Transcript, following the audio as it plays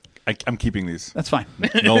I'm keeping these. That's fine.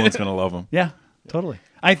 Nolan's going to love them. Yeah, totally.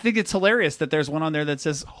 I think it's hilarious that there's one on there that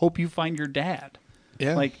says, "Hope you find your dad."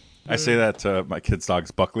 Yeah. Like, I say that to my kid's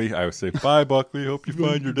dog's Buckley. I always say, "Bye, Buckley. Hope you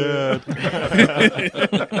find your dad."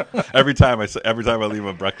 every time I leave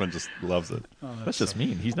him, Brecklin just loves it. That's just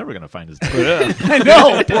mean. He's never going to find his dad. I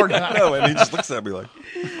know, poor guy. No, and he just looks at me like,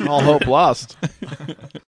 All hope lost.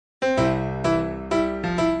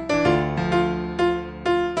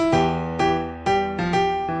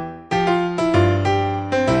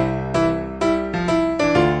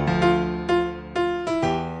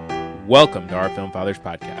 Welcome to our Film Fathers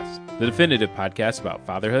Podcast, the definitive podcast about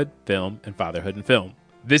fatherhood, film, and fatherhood in film.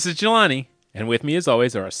 This is Jelani, and with me as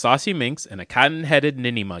always are a saucy minx and a cotton-headed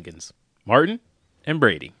ninny muggins, Martin and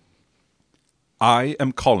Brady. "I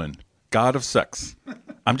am Colin, god of sex.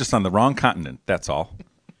 I'm just on the wrong continent, that's all."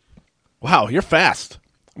 Wow, you're fast.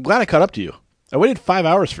 I'm glad I caught up to you. I waited 5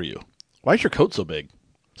 hours for you. Why is your coat so big?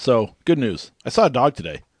 So, good news. I saw a dog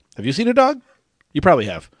today. Have you seen a dog? You probably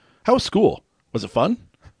have. How was school? Was it fun?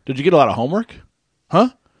 Did you get a lot of homework? Huh?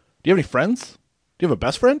 Do you have any friends? Do you have a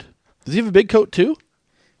best friend? Does he have a big coat too?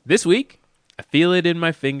 This week, I feel it in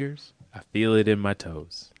my fingers, I feel it in my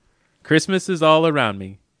toes. Christmas is all around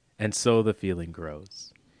me, and so the feeling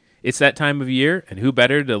grows. It's that time of year, and who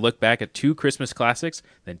better to look back at two Christmas classics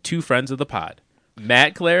than two friends of the pod,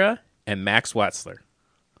 Matt Clara and Max Watzler.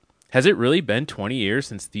 Has it really been 20 years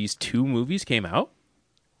since these two movies came out?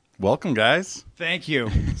 Welcome, guys. Thank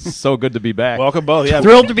you. So good to be back. Welcome both. Yeah.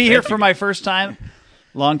 Thrilled to be here for my first time.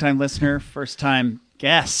 Long-time listener, first-time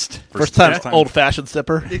guest. First time old-fashioned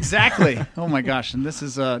sipper. Exactly. Oh, my gosh. And this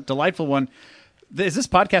is a delightful one. Is this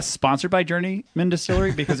podcast sponsored by Journeyman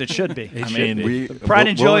Distillery? Because it should be. Pride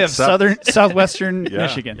and joy of southwestern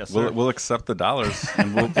Michigan. Yes, we'll accept the dollars,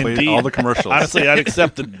 and we'll play all the commercials. Honestly, I'd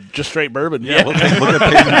accept just straight bourbon. Yeah, we'll get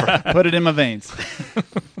paid for. Put it in my veins.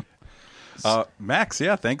 Max,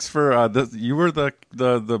 thanks for you were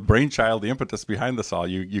the brainchild, the impetus behind this all.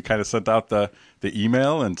 You kind of sent out the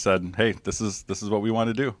email and said, "Hey, this is what we want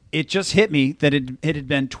to do." It just hit me that it had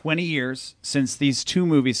been 20 years since these two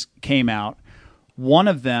movies came out. One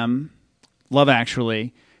of them, Love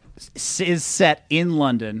Actually, is set in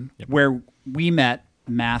London, where we met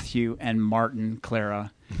Matthew and Martin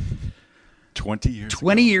Clara 20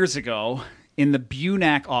 years ago. In the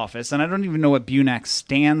BUNAC office, and I don't even know what BUNAC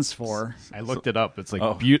stands for. I looked it up. It's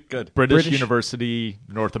like British University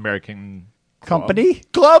North American Company?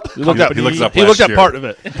 Club? He looked up part of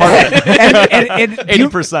it. And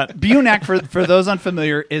 80%. BUNAC, for those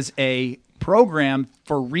unfamiliar, is a program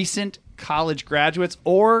for recent college graduates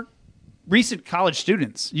or recent college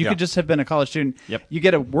students. You could just have been a college student. Yep. You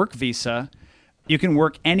get a work visa. You can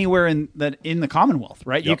work anywhere in the Commonwealth,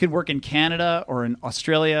 right? Yep. You could work in Canada or in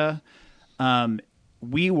Australia.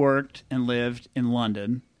 We worked and lived in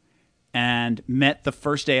London and met the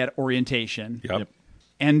first day at orientation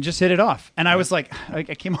and just hit it off. And I was like, I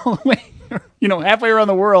came all the way, halfway around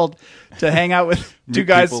the world to hang out with two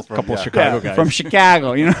guys, a couple Chicago guys from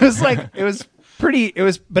Chicago. It was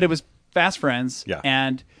but it was fast friends. Yeah.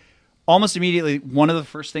 And almost immediately, one of the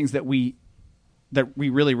first things that we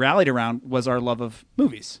really rallied around was our love of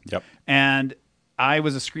movies. Yep. And I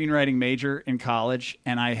was a screenwriting major in college,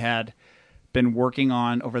 and I had been working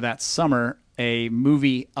on over that summer a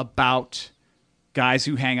movie about guys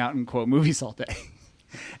who hang out and quote movies all day.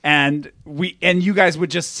 And you guys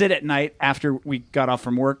would just sit at night after we got off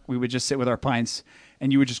from work. We would just sit with our pints,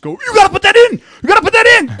 and you would just go, "You gotta put that in. You gotta put that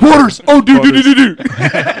in. Quarters. Oh, do.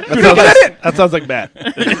 That sounds like Matt.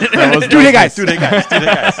 Hey guys.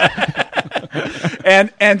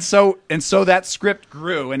 And so that script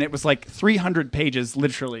grew, and it was like 300 pages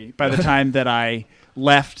literally by the time that I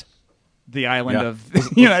left the island of the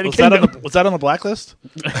United Kingdom. Was that on the blacklist?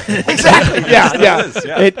 Exactly.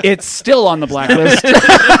 Yeah. It's still on the blacklist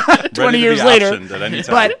 20 years later.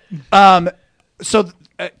 But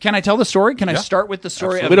can I tell the story? Can I start with the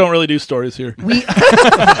story? We don't really do stories here.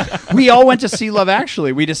 We all went to see Love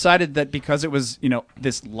Actually. We decided that because it was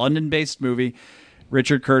this London-based movie,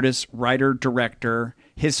 Richard Curtis, writer, director,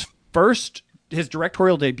 his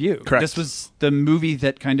directorial debut. Correct. This was the movie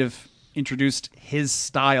that kind of introduced his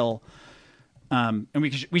style. And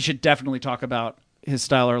we should definitely talk about his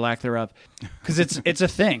style or lack thereof, because it's a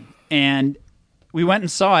thing. And we went and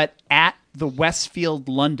saw it at the Westfield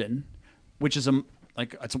London, which is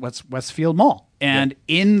it's Westfield Mall. And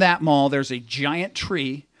in that mall, there's a giant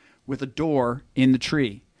tree with a door in the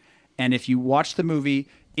tree. And if you watch the movie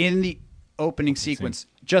in the opening sequence,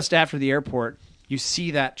 just after the airport, you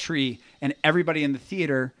see that tree, and everybody in the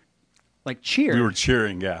theater cheered. We were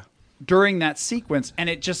cheering, yeah. during that sequence, and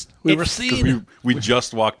it just were Because seeing. we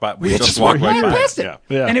just walked by. We just just walked right by. past it.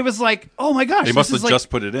 Yeah. And it was like, oh my gosh, They must this have is just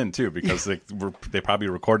put it in too, because they probably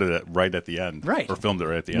recorded it right at the end, Right. or filmed it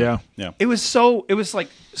right at the end. Yeah. yeah. it was like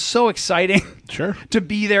so exciting Sure. to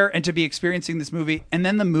be there and to be experiencing this movie. And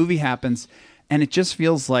then the movie happens, and it just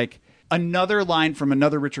feels like another line from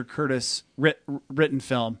another Richard Curtis written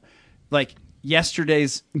film. Like,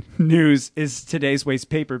 yesterday's news is today's waste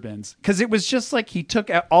paper bins. Because it was just like he took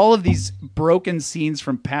out all of these broken scenes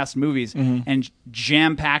from past movies and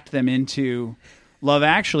jam-packed them into Love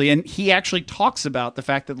Actually. And he actually talks about the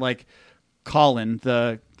fact that, like, Colin,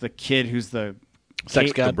 the kid who's the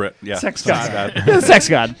Sex god. The Brit, yeah. sex god. The sex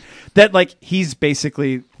god. That, like, he's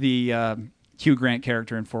basically the Hugh Grant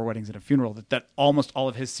character in Four Weddings and a Funeral. That almost all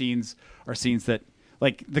of his scenes are scenes that,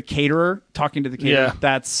 like, the caterer talking to the caterer. Yeah.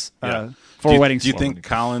 That's Yeah. Four Weddings. Do you think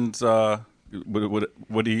Collins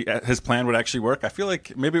would he his plan would actually work? I feel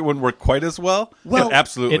like maybe it wouldn't work quite as well. Well, But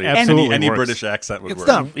absolutely, it absolutely any works. British accent would It's work.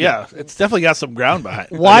 not. Yeah, it's definitely got some ground behind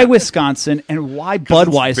it. why Wisconsin and why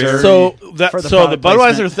Budweiser? very- So for the the product Budweiser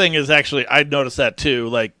placement. thing is actually I noticed that too,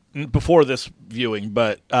 like before this viewing.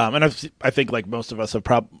 But and I think like most of us have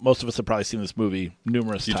probably seen this movie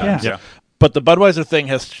numerous times. Yeah. But the Budweiser thing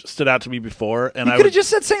has stood out to me before, and you I could would have just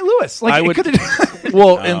said St. Louis. Like, I it would- could have.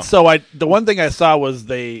 well, and so the one thing I saw was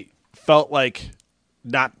they felt like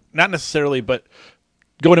not necessarily, but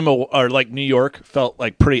going to or like New York felt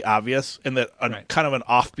like pretty obvious, and that kind of an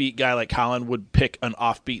offbeat guy like Colin would pick an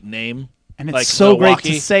offbeat name, And it's like so great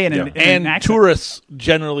Milwaukee. to say in an And accent. tourists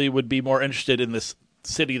generally would be more interested in this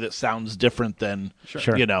city that sounds different than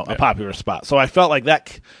Sure. a popular spot. So I felt like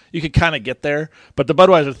that you could kind of get there, but the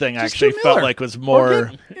Budweiser thing I Just actually do felt Miller. like was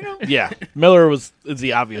more. Yeah, Miller is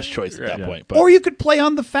the obvious choice at that point. But Or you could play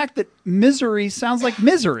on the fact that misery sounds like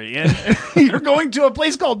misery, and you're going to a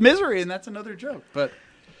place called Misery, and that's another joke. But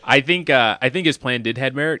I think his plan did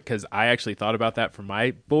have merit because I actually thought about that for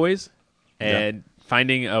my boys and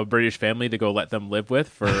finding a British family to go let them live with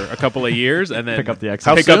for a couple of years and then Pick up the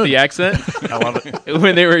accent. Pick How up soon? the accent. I love it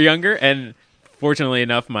when they were younger. And fortunately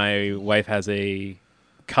enough, my wife has a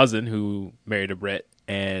cousin who married a Brit,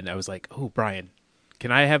 and I was like, "Oh, Brian,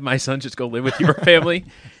 can I have my son just go live with your family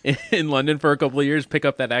in London for a couple of years, pick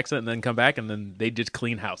up that accent, and then come back, and then they just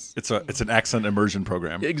clean house." It's an accent immersion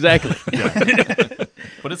program. Exactly.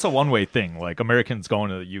 But it's a one-way thing. Like, Americans going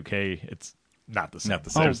to the UK, it's not the same. Not the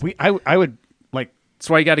same. I would like. That's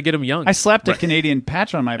why you got to get them young. I slapped a Canadian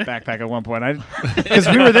patch on my backpack at one point. Because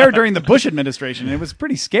we were there during the Bush administration, and it was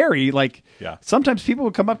pretty scary. Like, Yeah. sometimes people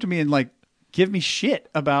would come up to me and like give me shit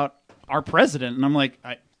about our president, and I'm like,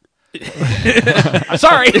 I'm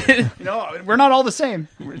sorry. We're not all the same.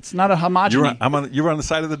 It's not a homogeny. You were on the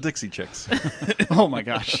side of the Dixie Chicks. Oh my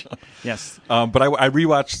gosh. Yes. But I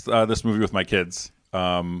rewatched this movie with my kids.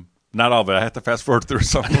 Not all of it. I had to fast forward through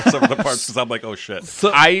some of the parts because I'm like, oh shit.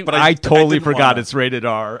 I totally didn't forgot wanna- it's rated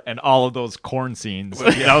R and all of those corn scenes.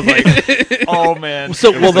 And I was like, oh man.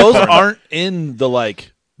 So those aren't in the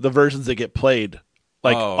versions that get played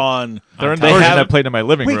on. They're in they the version have- that played in my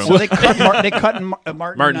living Wait, room. so they cut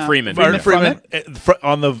Martin Martin Freeman. Martin from Freeman it?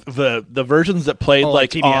 on the versions that played Oh, like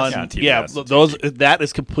TBS. on Yeah, TBS. those that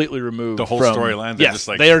is completely removed. The whole from, storyline, they're Yes, just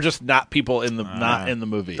like- they are just not people in the not in the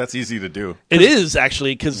movie. That's easy to do. It is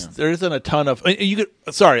actually because there isn't a ton of you could.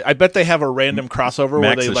 Sorry, I bet they have a random crossover where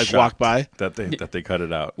Max they is walk shocked by. that they cut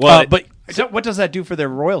it out. Well, But So what does that do for their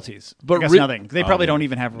royalties? But I guess re- nothing. They probably don't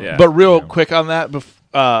even have. Yeah. but real quick on that,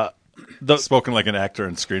 Spoken like an actor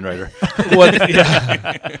and screenwriter.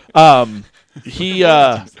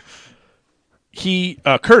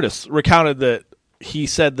 Curtis recounted that he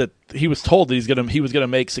said that he was told that he was gonna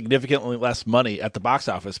make significantly less money at the box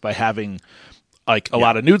office by having like a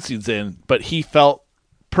lot of nude scenes in, but he felt.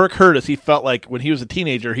 Per Curtis, he felt like when he was a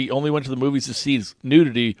teenager, he only went to the movies to see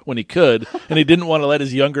nudity when he could, and he didn't want to let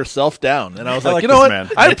his younger self down. And I was I like, like you know this what? man.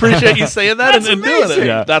 I appreciate you saying that and doing amazing. it.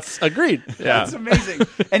 Yeah. That's agreed. That's amazing.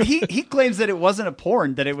 And he claims that it wasn't a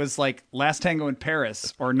porn, that it was like Last Tango in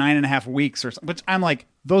Paris or 9.5 Weeks or something. Which I'm like,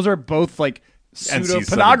 those are both like pseudo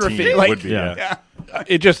pornography. NC-17 Like, would be, yeah.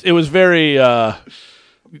 It was very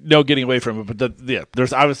no getting away from it, but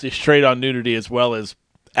there's obviously straight on nudity as well as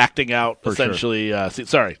acting out essentially.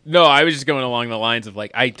 Sorry, no, I was just going along the lines of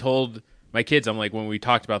like I told my kids, I'm like when we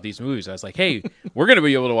talked about these movies, I was like, hey, we're gonna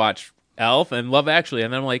be able to watch Elf and Love Actually,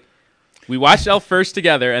 and then I'm like, we watched Elf first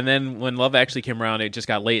together, and then when Love Actually came around, it just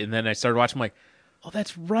got late, and then I started watching. I'm like, oh,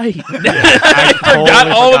 that's right. I forgot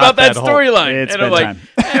all about that storyline, It's and I'm like,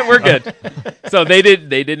 we're good. So they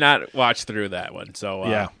did not watch through that one. So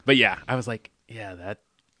Yeah. but yeah, I was like, yeah, that.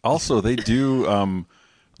 Also, they do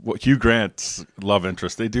Hugh Grant's love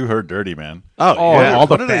interest. They do her dirty, man. Oh, yeah. all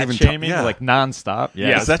the What did they fat even shaming, yeah. like nonstop.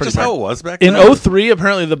 Yeah, Is that it's just pretty how bad. it was back In then? 03,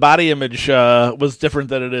 apparently the body image was different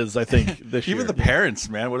than it is, I think, this year. Even the parents,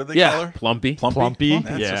 man. What did they Yeah. call her? Plumpy. Plumpy?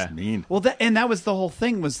 That's Yeah. just mean. Well, that was the whole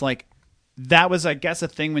thing. Was like that was, I guess, a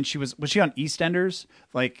thing when she was she on EastEnders?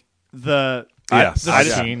 Like the Yes, the I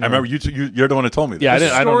scene remember you're the one who told me. That. Yeah, I the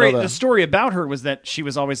didn't- story. know that. The story about her was that she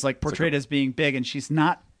was always like portrayed as being big, and she's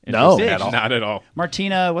not. No. big. At all. Not at all.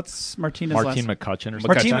 Martina, what's Martina's Martine last? McCutcheon or something.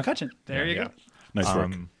 Martina McCutcheon. There you Yeah. go. Nice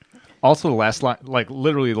work. Also, the last line, like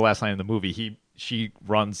literally the last line in the movie, she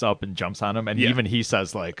runs up and jumps on him, and even he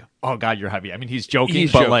says like, "Oh God, you're heavy." I mean, he's joking,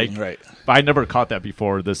 He's but joking, like, right. But I never caught that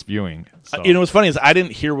before this viewing. So. You know what's funny is I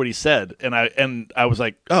didn't hear what he said, and I was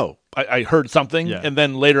like, oh, I heard something, Yeah. and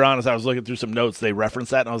then later on, as I was looking through some notes, they referenced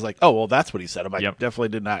that, and I was like, oh, well, that's what he said. I Yep. definitely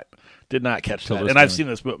did not catch Till that. this And I've point. seen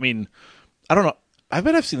this, but I mean, I don't know. I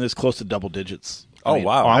bet I've seen this close to double digits. Oh,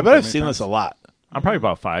 wow. I How bet I've many seen times? this a lot. I'm probably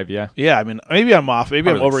about 5. Yeah. Yeah, I mean, maybe I'm off. Maybe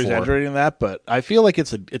Probably I'm like over 4. exaggerating that, but I feel like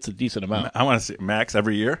it's a decent amount. I want to see Max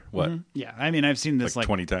every year. What? Yeah, I mean, I've seen this Like like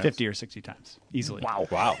 20 times? 50 or 60 times easily.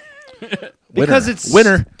 Wow. Because it's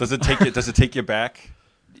winner. Does it take you back?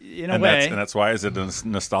 in a And way. that's why is it a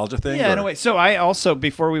nostalgia thing? Yeah, in or- a way. So I also,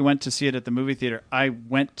 before we went to see it at the movie theater, I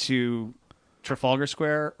went to Trafalgar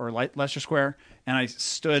Square or Leicester Square, and I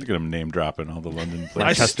stood. Look at him name dropping all the London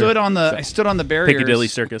I places. stood on the barriers. Piccadilly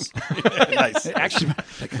Circus. Nice. Actually,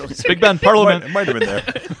 Big Ben Parliament. It might have been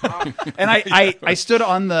there. and I stood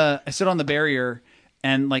on the barrier,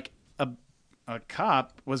 and like a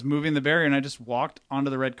cop was moving the barrier, and I just walked onto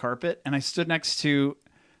the red carpet, and I stood next to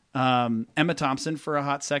Emma Thompson for a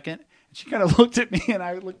hot second. And she kind of looked at me, and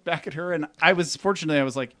I looked back at her, and I was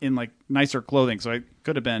like in like nicer clothing, so I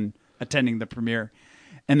could have been attending the premiere.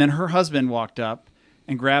 And then her husband walked up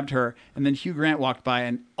and grabbed her, and then Hugh Grant walked by,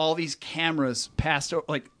 and all these cameras passed over,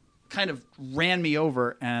 like kind of ran me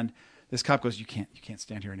over, and this cop goes, "You can't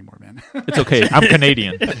stand here anymore, man." It's okay. I'm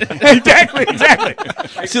Canadian. exactly.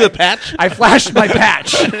 See the patch? I flashed my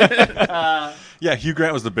patch, Yeah, Hugh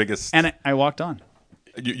Grant was the biggest. and I walked on.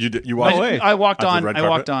 You watched? I walked Onto on. the red I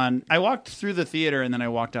walked carpet? on. I walked through the theater, and then I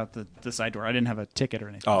walked out the side door. I didn't have a ticket or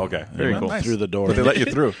anything. Oh, okay. Very cool. Nice. Through the door. But they let you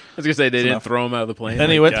through. I was gonna say they didn't throw him out of the plane. Then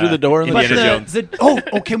he went through the door and But Indiana Jones. oh,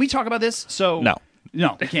 can we talk about this? So No.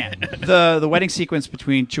 we can't. The wedding sequence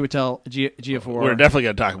between Chiwetel Ejiofor We're definitely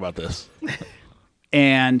going to talk about this.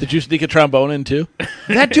 and Did you sneak a trombone in too?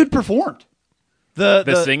 that dude performed.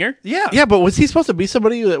 The singer? Yeah, Yeah, but was he supposed to be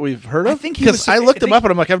somebody that we've heard of? I think he because was- I looked I him think- up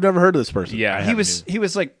and I'm like, I've never heard of this person. Yeah, I He haven't was either. he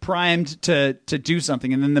was like primed to do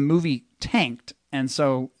something, and then the movie tanked, and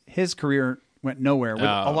so his career went nowhere with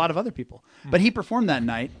a lot of other people. But he performed that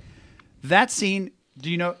night. That scene. Do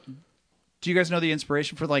you guys know the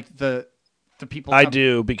inspiration for like the people? I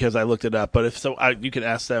do because I looked it up. But if so, you could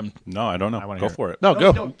ask them. No, I don't know. wanna Go hear it. for it. No, No,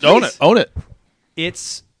 go no, own please. it. Own it.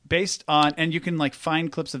 It's based on, and you can like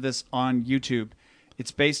find clips of this on YouTube.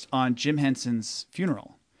 It's based on Jim Henson's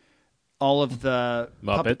funeral. All of the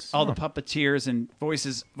Muppets? all the puppeteers and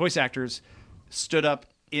voice actors stood up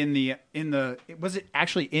in the. Was it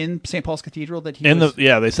actually in St. Paul's Cathedral that he was?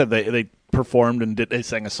 They said they performed and they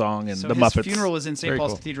sang a song and So the his Muppets. funeral was in St. Very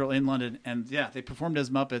Paul's cool. Cathedral in London, and yeah, they performed as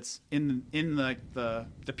Muppets in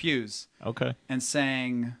the pews Okay. and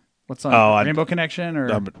sang what song? Oh, Rainbow Connection or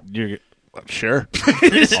You're sure. All you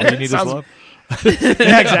need is Sounds- love.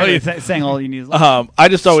 yeah, exactly. Saying all you need is love. I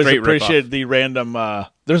just always Straight rip-off. appreciated the random.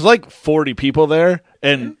 There's like 40 people there,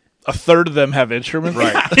 and a third of them have instruments.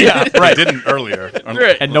 Right. Yeah, I didn't earlier.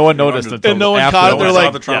 And no one noticed until And no one after caught the it. They're saw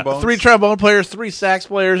like the trombones? 3 trombone players, 3 sax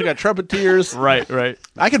players. We got trumpeters. Right.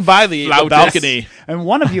 I can buy the Flautists. balcony. And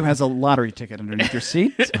one of you has a lottery ticket underneath your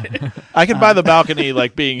seat. I can buy the balcony,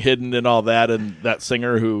 like being hidden and all that, and that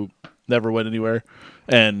singer who never went anywhere.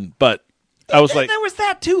 But I was like, there was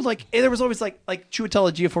that too. Like there was always like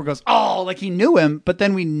Chiwetel Ejiofor goes, oh, like he knew him, but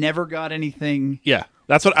then we never got anything. yeah,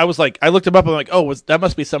 that's what I was like. I looked him up and I'm like, oh, that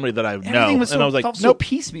must be somebody that I know. Everything was so, and I was like, felt so nope,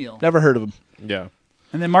 piecemeal. never heard of him. Yeah.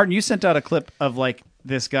 And then Martin, you sent out a clip of like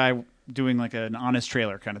this guy doing like an honest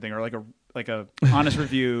trailer kind of thing, or like a honest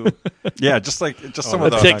review. Yeah, just some a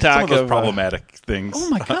of those TikTok some of those of, problematic things. Oh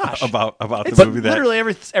my gosh. about It's the movie that literally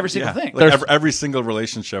every single yeah, thing. like every single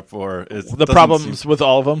relationship or The problems with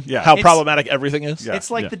all of them. Yeah. how It's- problematic everything is. Yeah. It's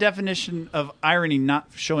like the definition of irony not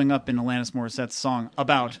showing up in Alanis Morissette's song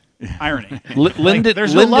about irony. Lyndon,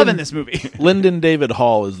 There's no love in this movie. Lyndon David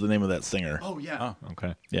Hall is the name of that singer. Oh yeah.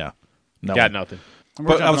 Okay. Yeah, no. Got nothing. We're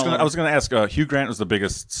But jumping all I was over. gonna ask. Hugh Grant was the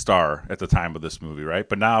biggest star at the time of this movie, right?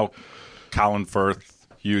 But now, Colin Firth,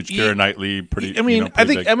 huge. Keira Knightley, pretty. I mean, I pretty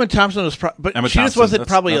think big. Emma Thompson was, but Emma she just Thompson, wasn't that's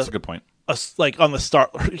probably that's a good point. like on the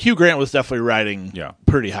start. Hugh Grant was definitely riding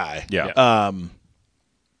pretty high. Yeah.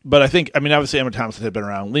 But I think, obviously Emma Thompson had been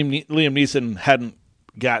around. Liam Neeson hadn't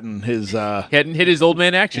gotten his. Hadn't hit his old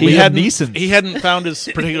man action. He Neeson. He hadn't found his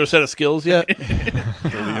particular set of skills yet.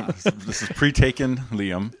 This is pre-taken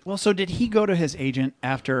Liam. Well, so did he go to his agent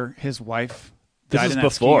after his wife This died is in that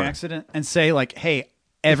before. skiing accident and say like, "Hey,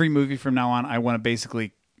 every movie from now on, I want to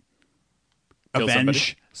basically Kill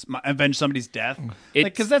avenge somebody's death,"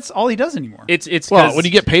 It's- because that's all he does anymore. It's Well, 'cause when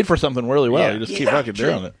you get paid for something really well, Yeah. you just keep fucking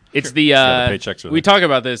doing it. it's the got the paychecks with we it. talk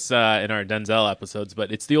about this in our Denzel episodes,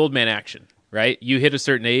 but it's the old man action, right? You hit a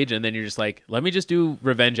certain age, and then you're just like, let me just do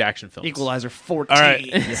revenge action films. Equalizer 14. All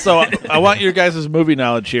right, so I want your guys' movie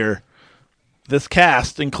knowledge here. This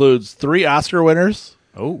cast includes 3 Oscar winners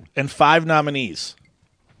and 5 nominees.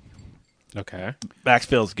 Okay. Max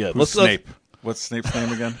feels good. Who's Snape? What's Snape's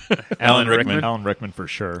name again? Alan Rickman. Alan Rickman for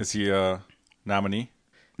sure. Is he a nominee?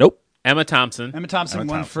 Nope, Emma Thompson. Emma Thompson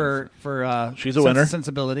won for She's a winner.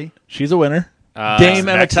 Sensibility. she's a winner. Dame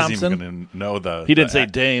Emma Max isn't Thompson. even gonna know the. He didn't the say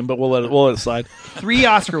act. Dame, but we'll let it slide. 3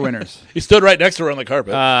 Oscar winners. He stood right next to her on the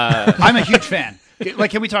carpet. I'm a huge fan.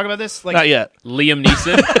 Like, can we talk about this? Like, Not yet. Liam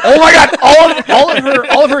Neeson. oh my god,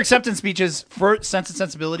 all of her acceptance speeches for Sense and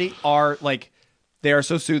Sensibility are like, they are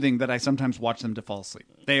so soothing that I sometimes watch them to fall asleep.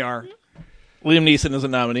 They are Liam Neeson is a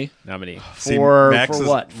nominee. nominee. See, for Max for is-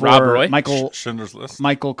 what? For Rob Roy? Michael Schindler's List.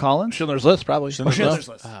 Collins. Schindler's List, probably. Schindler's I don't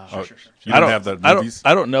know. List. Oh, Sure. you don't have the movies.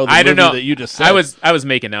 I don't know the I don't movie know. that you just said. I was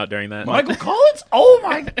making out during that. Michael Collins? Oh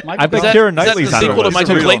my! I bet that- Keira is that Knightley's the on sequel to list.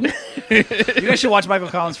 Michael Real. Clayton? You guys should watch Michael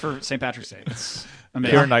Collins for St. Patrick's Day. It's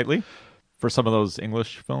amazing. Keira Knightley for some of those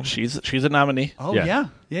English films. She's a nominee. Oh Yeah.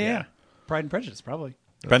 yeah. Pride and Prejudice, probably.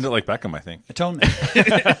 Bend it like Beckham, I think. Atonement.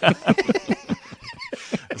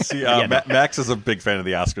 See, Max is a big fan of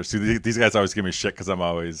the Oscars. See, these guys always give me shit because I'm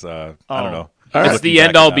always, I don't know. It's looking the back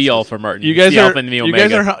end all at be all Oscars. for Martin. You It's guys the are Alpha and the you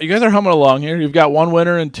guys Omega. are you guys are humming along here. You've got 1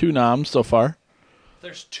 winner and 2 noms so far.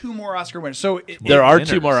 There's 2 more Oscar winners. So There are winners.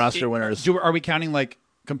 2 more Oscar winners. Are we counting like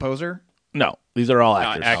composer? No, these are all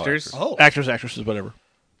actors. actors. Oh, Actors, actresses, whatever.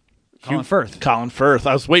 Colin Firth, Colin Firth.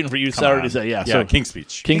 I was waiting for you to already on. say yeah. Yeah, So King's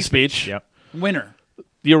Speech. King's Speech. Yep. winner.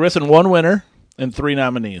 You're missing 1 winner and 3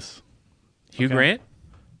 nominees. Hugh Grant.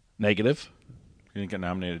 Negative. You didn't get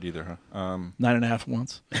nominated either, huh? 9.5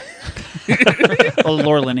 once. Oh,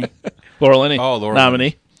 Laura Linney. Laura Linney. Oh, Laura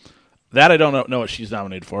nominee. That I don't know what she's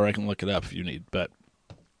nominated for. I can look it up if you need. But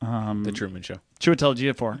The Truman Show. Chiwetel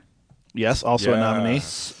Ejiofor. yes, also a Yeah. nominee.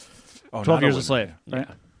 12 Years a Slave. Right.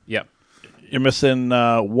 Yep. You're missing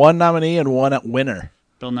 1 nominee and 1 winner.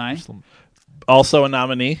 Bill Nye. Also a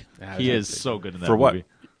nominee. He is so good in that For what? movie.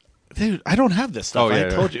 Dude, I don't have this stuff. I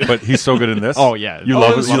told you. But he's so good in this. Oh, yeah. You Oh,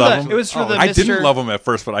 love it was it. You for love the- him. it was for the I Mr. didn't love him at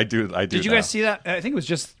first, but I do. Did you guys see that? I think it was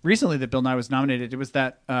just recently that Bill Nye was nominated. It was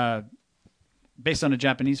that based on a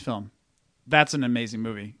Japanese film. That's an amazing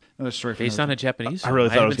movie. Another story. Based on a Japanese. I really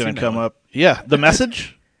film. thought it was haven't going to seen come that one. up. Yeah, The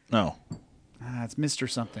Message? No. It's Mr.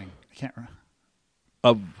 Something. I can't remember.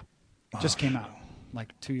 Of Just came out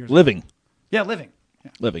like 2 years ago. Living. Yeah, Living.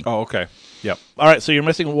 Yeah. Living. Oh, okay. Yep. All right, so you're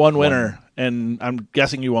missing 1 winner, and I'm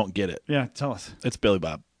guessing you won't get it. Yeah, tell us. It's Billy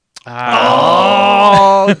Bob.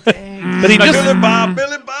 Oh, dang. But he just Billy Bob,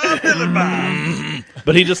 Billy Bob, Billy Bob.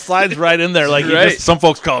 but he just slides right in there like he Right. just Some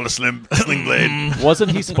folks call it a sling blade.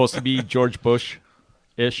 Wasn't he supposed to be George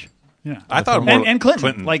Bush-ish? Yeah. I thought more And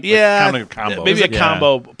Clinton. Like, yeah, kind of combo. maybe a Yeah.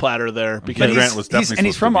 combo platter there But because Grant was definitely and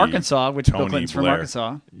he's supposed from to be Arkansas, which Bill Tony Clinton's from Blair.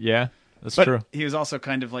 Arkansas. Yeah, that's But true. he was also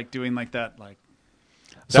kind of like doing like that, like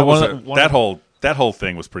That, was one of- one that of- whole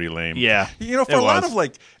thing was pretty lame. Yeah, You know, for it a lot was. of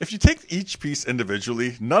like, if you take each piece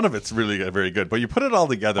individually, none of it's really very good. But you put it all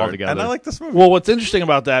together, and I like this movie. Well, what's interesting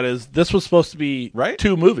about that is this was supposed to be Right?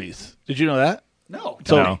 2 movies. Did you know that? no.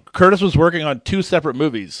 So No. Curtis was working on 2 separate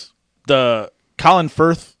movies. The Colin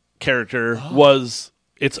Firth character was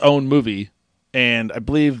its own movie, and I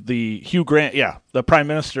believe the Hugh Grant, the Prime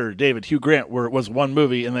Minister Hugh Grant was 1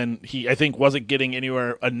 movie, and then he I think wasn't getting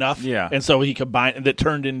anywhere enough, Yeah. and so he combined, and it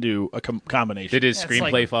turned into a combination. Did his It's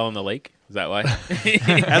screenplay like- fall in the lake? Is that why?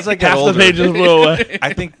 As I get Half older, the pages blew away.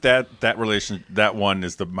 I think that one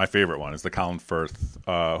is my favorite one. Is the Colin Firth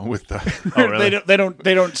with the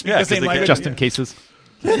They don't speak Yeah, the 'cause same they language. Just in cases.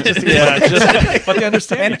 Yeah, just, But they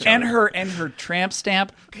understand each and other. her tramp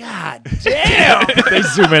stamp. God damn. They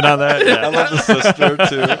zoom in on that. I love the sister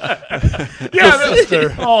too.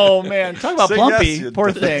 sister. Oh man, talk about Say Plumpy. yes, you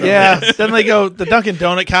Poor d- thing. Yeah, then they go the Dunkin'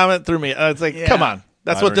 Donut comment through me. It's like, Yeah. come on,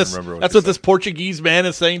 That's I what don't this. even remember what That's they what this Portuguese man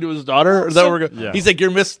is saying to his daughter. Is that what we're going? Yeah. He's like, "You're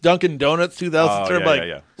Miss Dunkin' Donuts 2003." I'm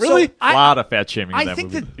like, really? So A lot of fat shaming in I that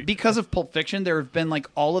think movie. that because of Pulp Fiction, there have been like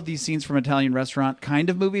all of these scenes from Italian restaurant kind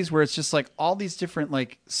of movies where it's just like all these different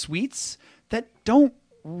like sweets that don't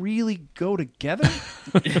really go together.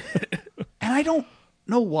 And I don't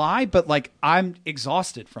know why, but like I'm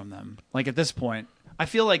exhausted from them. Like at this point, I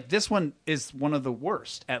feel like this one is one of the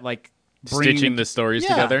worst at like bringing Stitching it- the stories Yeah.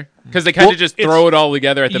 together because they kind Well, of just it's- throw it all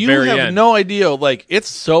together at the you very have end. no idea. Like, it's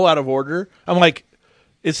so out of order. I'm like,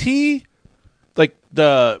 is he like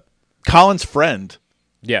the Colin's friend?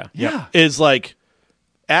 Yeah. Yeah. Is like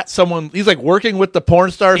at someone. He's like working with the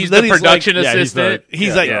porn stars. He's and then the production like, assistant.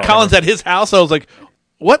 He's like Yeah. Colin's at his house. I was like,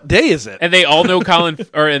 what day is it? And they all know Colin,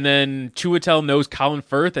 and then Chiwetel knows Colin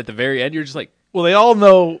Firth at the very end. You're just like, Well, they all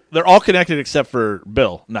know they're all connected except for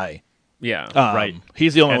Bill Nye. yeah. Right.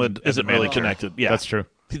 He's the only one And- that isn't and the really manager. connected. Yeah, That's true.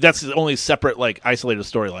 That's the only separate, like, isolated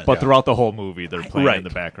storyline. But throughout the whole movie, they're playing Right. in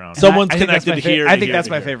the background. So- Someone's I think that's connected my here I to think here that's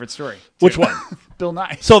to my here. favorite story. Which one? Bill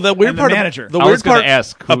Nye. So the weird And part, the manager. the I weird was going part to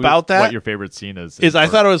ask who, about that what your favorite scene is. is I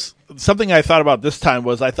thought it was something I thought about this time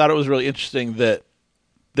was I thought it was really interesting that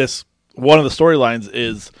this one of the storylines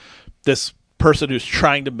is this person who's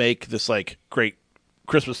trying to make this like great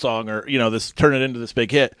Christmas song or this turn it into this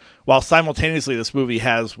big hit while simultaneously this movie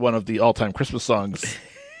has one of the all-time Christmas songs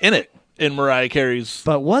in it in Mariah Carey's.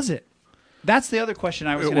 But was it? That's the other question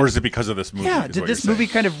I was going Or is it because of this movie? Yeah, is did what this you're movie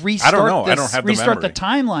saying? kind of restart I don't know. I this- don't have the restart the memory.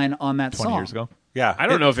 timeline on that 20 song? years ago. Yeah, I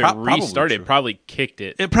don't know if it probably restarted. true. It probably kicked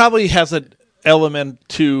it. It probably has an element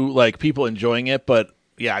to like people enjoying it, but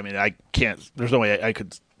yeah, I mean I can't. There's no way I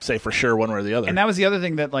could say for sure one way or the other. And that was the other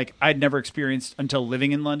thing that like I'd never experienced until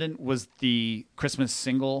living in London was the Christmas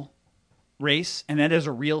single race, and that is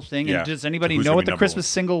a real thing. Yeah. And does anybody Who's know gonna what be the number Christmas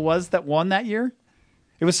one? single was that won that year?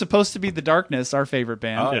 It was supposed to be The Darkness, our favorite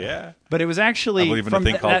band. Oh yeah. But it was actually I believe in a from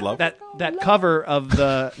thing called love. that cover of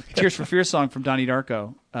the Tears for Fears song from Donnie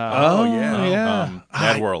Darko. Oh yeah. yeah.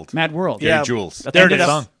 Mad World. Mad World. Gary Yeah. Jules. That's There a it good is.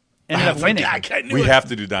 song. Ended up winning. I knew We it. have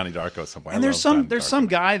to do Donnie Darko somewhere. And I there's love Donnie there's Darko. some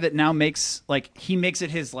guy that now makes he makes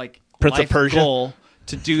it his like Prince of life Persia? goal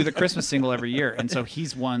to do the Christmas single every year, and so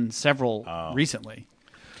he's won several recently.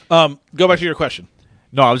 Go back to your question.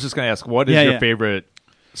 No, I was just going to ask, what is Yeah, your yeah. favorite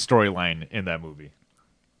storyline in that movie?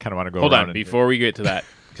 Kind of want to go Hold around on, and- before we get to that,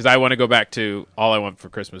 because I want to go back to All I Want for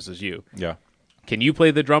Christmas Is You. Yeah. Can you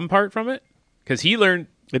play the drum part from it? Because he learned.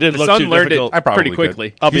 It didn't the look son too learned difficult. it I probably pretty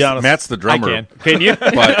quickly. I'll be honest. Matt's the drummer. I can. Can you?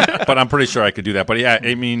 but I'm pretty sure I could do that. But yeah,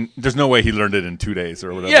 I mean, there's no way he learned it in 2 days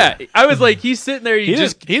or whatever. Yeah, I was like, he's sitting there. He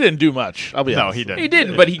didn't do much. I'll be No, honest. he didn't. He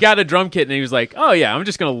didn't, but he got a drum kit and he was like, "Oh yeah, I'm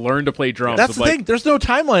just gonna learn to play drums." That's I'm the like, thing. There's no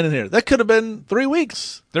timeline in here. That could have been 3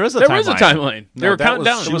 weeks. There is a There timeline. was a timeline. They No, were that counting was-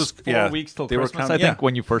 down. she It was was- 4 yeah, weeks till they were Christmas, counting- I think,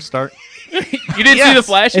 when you first start. You didn't see the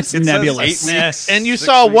flashes. It's It says nebulous. 8 weeks, And you 6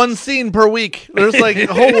 saw weeks. one scene per week. There's like a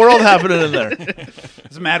whole world happening in there.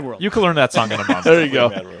 It's a Mad World. You can learn that song in a month. There you go.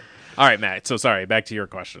 All right, Matt. So sorry. Back to your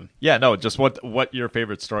question. Yeah, no, just what your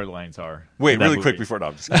favorite storylines are. Wait, in that really movie. quick before no,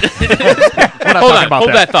 I'm just kidding. We're not Hold talking on. about Hold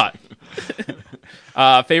that. that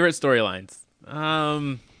thought. Favorite storylines.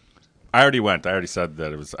 I already went. I already said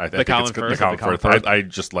that it was. I think Colin it's Firth? the Colin The Colin Firth. Firth. I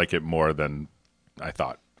just like it more than I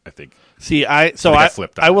thought. I think. See, I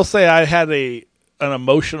flipped on I it. will say I had an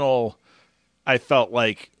emotional, I felt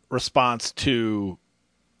like, response to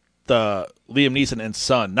the Liam Neeson and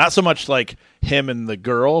son. Not so much like him and the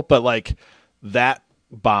girl, but like that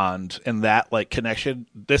bond and that like connection.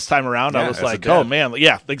 This time around, I Yeah, was as a like, dad. oh man,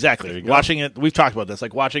 yeah, There exactly. you go. Watching it, we've talked about this.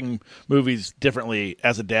 Like watching movies differently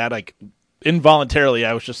as a dad, like involuntarily,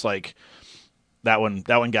 I was just like, that one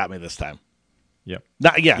got me this time. Yep.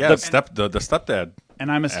 Yeah, the- the stepdad.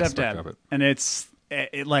 and I'm a aspect of stepdad, it. and it's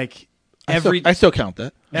it like I still- every I still count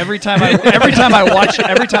that. every time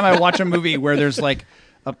I watch a movie where there's like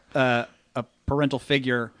a parental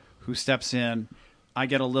figure who steps in, I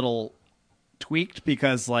get a little tweaked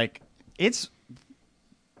because like it's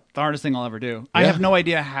the hardest thing I'll ever do. I Yeah. have no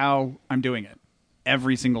idea how I'm doing it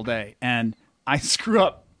every single day, and I screw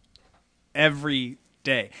up every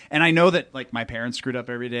day. And I know that like my parents screwed up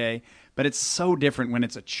every day, but it's so different when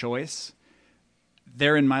it's a choice.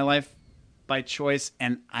 They're in my life by choice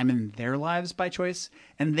and I'm in their lives by choice,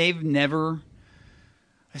 and they've never,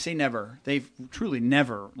 I say never, they've truly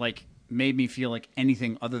never like made me feel like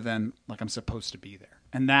anything other than like I'm supposed to be there.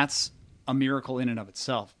 And that's a miracle in and of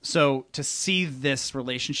itself. So to see this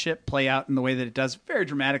relationship play out in the way that it does, very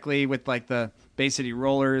dramatically with like the Bay City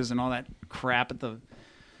Rollers and all that crap at the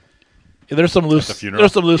There's some loose. the funeral.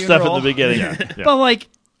 There's some loose stuff in Funeral. the beginning. Yeah. But like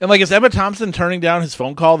And like, is Emma Thompson turning down his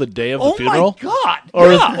phone call the day of the Oh funeral? my God!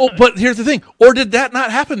 Or yeah. but here's the thing. Or did that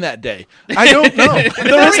not happen that day? I don't know.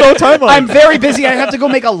 There is no timeline. I'm very busy. I have to go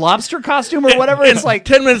make a lobster costume or whatever. It's like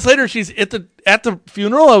 10 minutes later, she's at the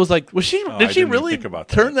funeral. I was like, was she? I Did she didn't even really think about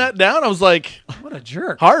turn that down? I was like, what a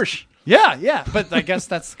jerk. harsh. Yeah. But I guess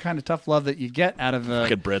that's the kind of tough love that you get out of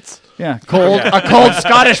Good Brits. a cold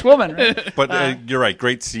Scottish woman. Right? But you're right.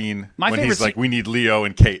 Great scene My when favorite he's like, scene- "We need Leo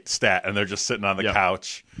and Kate Stat," and they're just sitting on the Yeah.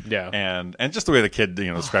 couch. Yeah. and just the way the kid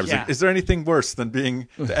describes yeah. it. Is there anything worse than being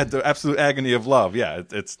at the absolute agony of love? Yeah,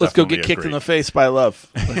 it's. Let's go definitely get a kicked great- in the face by love.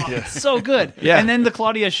 So good. Yeah. And then the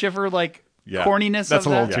Claudia Schiffer Yeah. corniness. That's a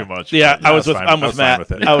of little that. too much. Yeah, I was with fine. I'm I with was fine Matt.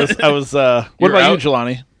 with it. I was. What You're about out? you,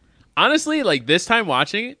 Jelani? Honestly, like this time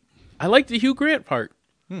watching it, I like the Hugh Grant part.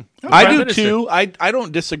 I Prime do Minister. too. I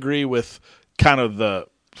don't disagree with kind of the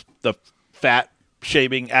fat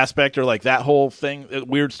shaming aspect or like that whole thing,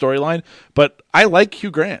 weird storyline. But I like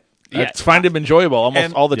Hugh Grant. Yeah. I find him enjoyable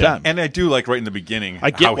almost all the time. And I do like right in the beginning I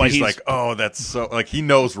get how why he's, he's- like, oh, that's so like he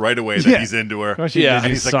knows right away that Yeah. he's into her. course he Yeah. did.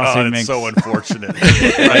 And he's like, Saucy oh, that's minx. so unfortunate,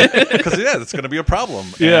 right? Because it's going to be a problem.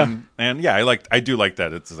 Yeah. and yeah, I do like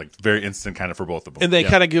that. It's like very instant kind of for both of them. And they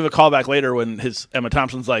kind of give a callback later when his Emma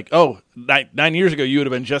Thompson's like, "Oh, 9 years ago you would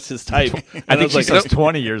have been just his type." And I think was she like, says "Nope."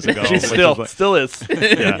 20 years ago. She which still is like- still is.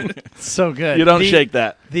 yeah. So good. You don't The- shake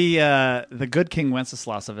that. The good King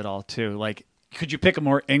Wenceslas of it all too. Like, could you pick a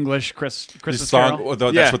more English the Christmas song, Carol?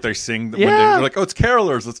 that's Yeah. what they sing. When Yeah. they're like, oh, it's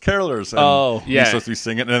carolers, it's carolers. And Oh. he's Yeah. supposed to be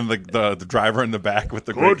singing, and then the driver in the back with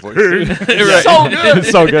the great voice. Right. So good. It's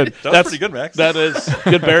so good. That's pretty good, Max. That is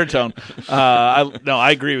good baritone.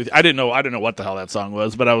 I agree with you. I didn't know what the hell that song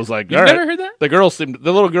was, but I was like, You've all never right. heard that?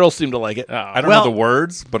 The little girls seemed to like it. I don't Well- know the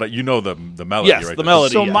words, but you know the melody. Yes, right the there.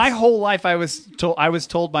 melody. So yes. my whole life, I was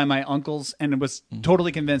told by my uncles, and was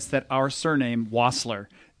totally convinced that our surname Wassler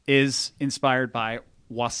is inspired by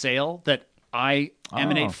wassail. That I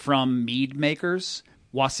emanate from mead makers.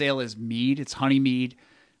 Wassail is mead; it's honey mead,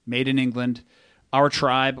 made in England. Our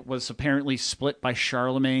tribe was apparently split by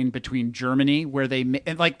Charlemagne between Germany, where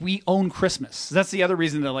and like we own Christmas. That's the other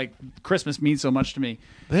reason that like Christmas means so much to me.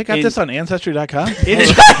 They got In- this on Ancestry.com.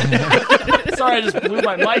 Sorry, I just blew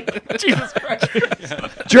my mic. Jesus Christ.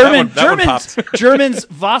 That one popped. German's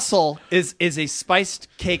Vassal is a spiced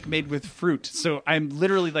cake made with fruit. So I'm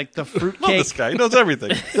literally like the fruit Love cake, this guy. He knows everything.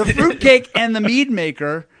 the fruit cake, and the mead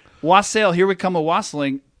maker. Wassail. Here we come a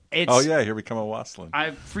wassailing. It's, Oh yeah, here we come a wassailing.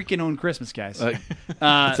 I freaking own Christmas, guys.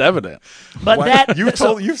 It's evident. But that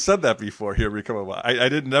You've said that before. Here we come a I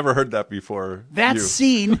did never heard that before. that you.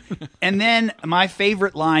 scene, and then my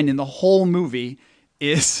favorite line in the whole movie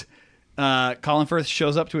is Colin Firth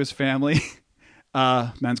shows up to his family.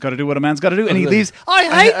 Man's got to do what a man's got to do, and he leaves.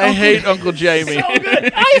 I hate Uncle Jamie. So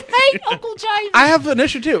good. I hate Uncle Jamie. I have an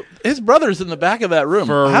issue too. His brother's in the back of that room.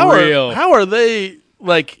 For how real. How are they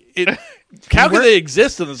like? How can they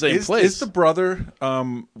exist in the same place? Is the brother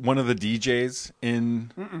one of the DJs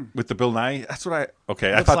with the Bill Nye? That's what I.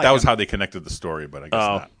 Okay, I Looks thought like that was him. how they connected the story, but I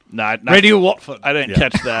guess not. not Radio Watford. I didn't Yeah.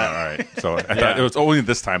 catch that. All right, so I thought it was only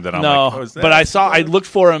this time that I'm No, like, oh, is that- but I looked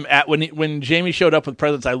for him at when Jamie showed up with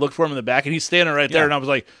presents. I looked for him in the back, and he's standing right there, Yeah. and I was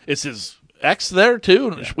like, "Is his ex there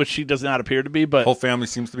too?" Which she does not appear to be, but whole family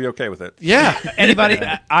seems to be okay with it. yeah, Anybody?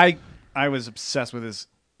 I was obsessed with his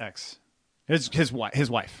ex, his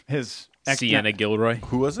wife, his ex. Sienna Gilroy.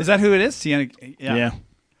 Who was it? Is that who it is? Sienna. Yeah. yeah.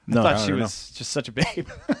 I thought I she don't know. was just such a babe.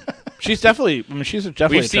 She's definitely. I mean, she's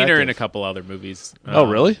definitely. We've seen her in a attractive. couple other movies. Oh,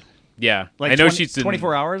 really? Yeah, Like I know 20 she's in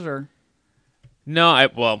 24 hours or. No,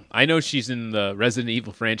 I know she's in the Resident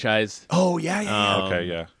Evil franchise. Oh yeah. Okay,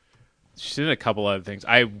 yeah. She's in a couple other things.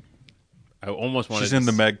 I almost wanted. She's in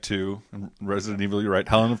the Meg 2, and Resident Evil. You're right.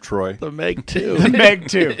 Helen of Troy. The Meg too. Meg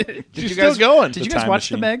too. Did She's you guys still going. Did The you guys Time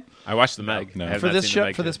watch Machine. the Meg I watched the Meg. No. I have for not this seen the show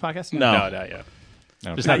Meg for yet. this podcast? No. No, not yet.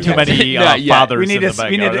 There's not too yet. many Not yet. fathers We need in the to bag.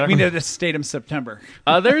 we need are to there? we need to state him September.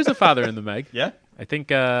 There is a father in the Meg. Yeah. I think.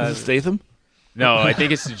 Statham. No, I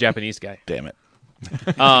think it's the Japanese guy. Damn it.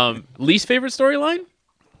 Least favorite storyline?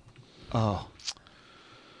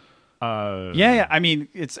 Yeah. I mean,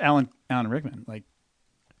 it's Alan Rickman. Like,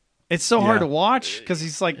 it's so hard to watch because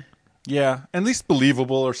he's like, Yeah, at least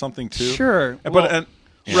believable or something too. sure, But well,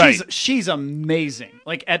 and, she's amazing.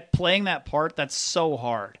 Like at playing that part, that's so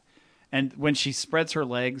hard. And when she spreads her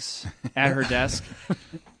legs at her desk,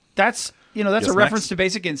 that's Yes, a reference Max? to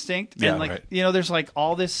Basic Instinct. Yeah, and like right. there's like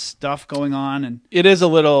all this stuff going on, and It is a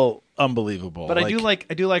little unbelievable. but I do like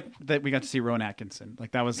that we got to see Rowan Atkinson.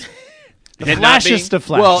 Like that was the It not flashiest being- of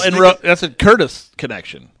flashes. Well, and that's a Curtis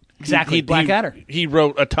connection. Exactly, Blackadder. He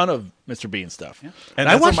wrote a ton of Mr. Bean stuff. And And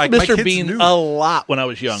I that's what watched my Mr. kids Bean knew. a lot when I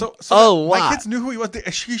was young. So a lot. My kids knew who he was.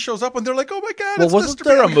 He shows up and they're like, "Oh my god!" Well, it's wasn't Mr.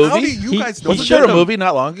 there Bean. a How movie? do you guys know? Wasn't there a movie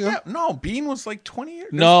not long ago? Yeah, no, Bean was like 20 years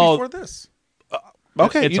No. before this.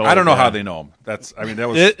 Okay, It's I don't know old, how yeah. they know him. That was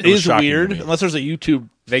it was is shocking to weird me. unless there's a YouTube.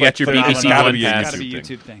 They got your phenomenon. BBC gotta One be a pass. Got to be a YouTube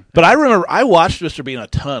YouTube thing. But I remember I watched Mr. Bean a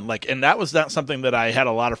ton, and that was not something that I had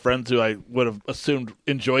a lot of friends who I would have assumed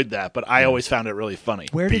enjoyed that, but I always found it really funny.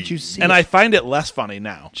 Where did you see And it? I find it less funny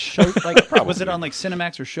now. Show, was it on like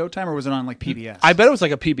Cinemax or Showtime, or was it on like PBS? I bet it was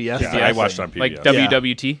like a PBS. Yeah, thing. I watched on PBS. Like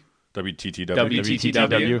WWT, WTTW.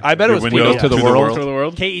 WTTW. I bet it was Window Window to the World. To the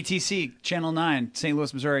world. KETC Channel 9, St.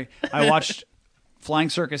 Louis, Missouri. I watched Flying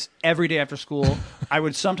Circus every day after school. I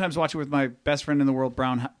would sometimes watch it with my best friend in the world,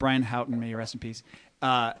 Brian Houghton, may he rest in peace.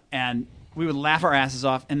 And we would laugh our asses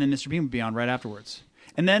off, and then Mr. Bean would be on right afterwards.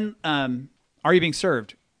 And then Are You Being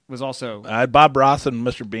Served was also... Bob Ross and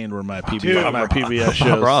Mr. Bean were my PBS shows.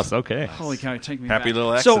 Bob Ross, okay. Holy cow, take me Happy back.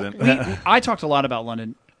 little accident. So I talked a lot about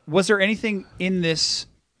London. Was there anything in this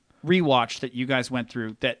rewatch that you guys went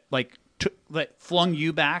through that that flung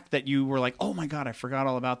you back, that you were like, oh my God, I forgot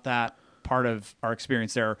all about that part of our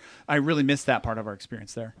experience there. I really missed that part of our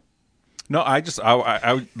experience there. No, I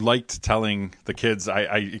liked telling the kids. I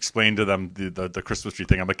explained to them the Christmas tree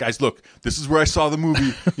thing. I'm like, guys, look, this is where I saw the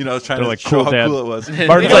movie. You know, I was trying They're to like, show cool, how Dad. cool it was.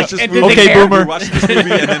 Martin's like, And did they okay, care? We boomer. watched this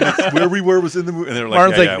movie, and then that's where we was in the movie. And they were like,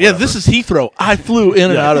 Martin's like, yeah, whatever. this is Heathrow. I flew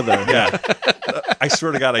in and out of there. Yeah, I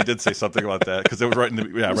swear to God, I did say something about that because it was right in the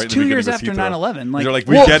right in the 2 years beginning after was Heathrow. 9/11. Like, They're like,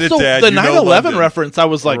 we Well, get it, so Dad. the you know 9/11 London. reference, I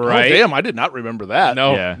was like, Right? oh, damn, I did not remember that.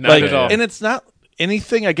 No, Yeah. not Like, at all. and it's not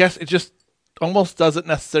anything, I guess, it just almost doesn't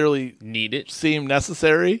necessarily Need it. seem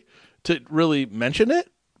necessary to really mention it.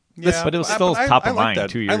 Yeah, but it was still top of like mind that.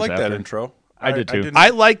 2 years I like that after. intro. I did too. didn't- I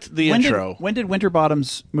liked the when intro. When did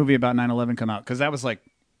Winterbottom's movie about 9/11 come out? Because that was like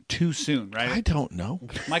too soon, right? I don't know.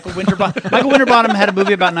 Michael Winterbottom had a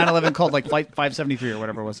movie about 9/11 called like Flight 573 or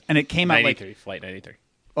whatever it was, and it came out like 93, Flight 93.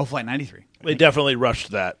 Flight 93, They definitely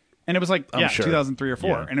rushed that. and it was like sure. 2003 or 4,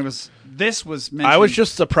 Yeah. and this was mentioned. I was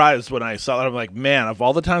just surprised when I saw that. I'm like, man, of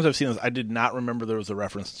all the times I've seen this, I did not remember there was a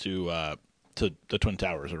reference to the Twin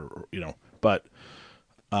Towers, or But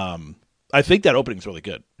I think that opening's really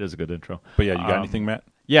good. It is a good intro. But yeah, you got anything, Matt?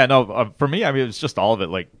 Yeah, no, for me, I mean, it's just all of it.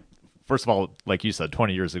 Like, first of all, like you said,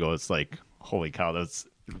 20 years ago, it's like, holy cow, that's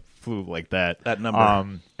flew like that. That number.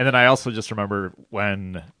 And then I also just remember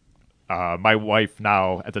when my wife,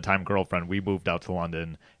 now at the time girlfriend, we moved out to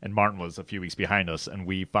London, and Martin was a few weeks behind us, and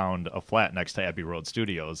we found a flat next to Abbey Road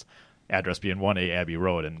Studios, address being 1A Abbey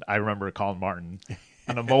Road. And I remember calling Martin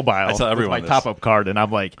on a mobile I tell with everyone my this. top-up card, and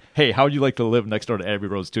I'm like, hey, how would you like to live next door to Abbey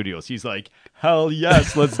Road Studios? He's like, hell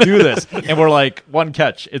yes, let's do this. And we're like, one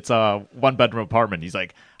catch, it's a one-bedroom apartment. He's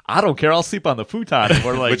like, I don't care, I'll sleep on the futon. And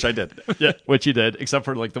we're like, Which I did. yeah, which you did, except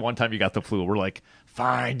for like the one time you got the flu. We're like,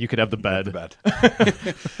 fine, you could have the bed, The bed.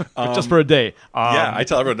 but just for a day. Yeah, I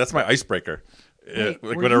tell everyone that's my icebreaker. Like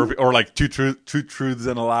were whenever, or like two truths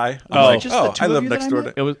and a lie. I'm Oh. like, Just the two I of live you next that I door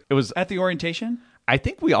met? to. it was. at the orientation. I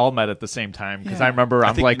think we all met at the same time because Yeah. I remember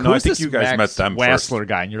I'm think- like, no, I who's think this you guys Max met them first. Wassler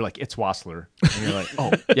guy? And you're like, it's Wassler. And you're like,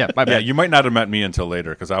 oh yeah, my Yeah, bad. you might not have met me until later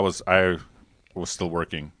because I was still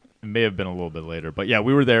working. It may have been a little bit later, but yeah,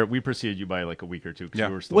 we were there. We preceded you by like a week or two. 'Cause Yeah.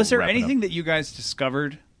 we were still Was there wrapping anything up. that you guys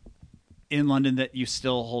discovered in London that you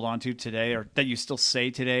still hold on to today, or that you still say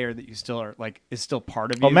today, or that you still are like is still part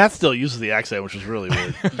of you? Well, Matt still uses the accent, which is really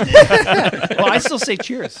weird. Well, I still say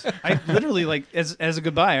cheers. I literally like as a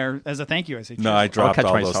goodbye or as a thank you. I say cheers. No, I dropped catch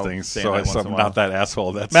all myself those things, saying so, that so once in I'm a not while. that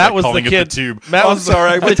asshole. That's Matt like was the calling it kid- the tube. Matt I'm was the-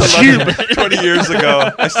 sorry, I went to London 20 years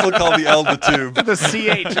ago. I still call the L the tube. the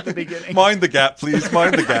CH at the beginning. Mind the gap, please.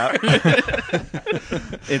 Mind the gap.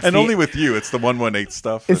 It's And the, only with you, it's the 118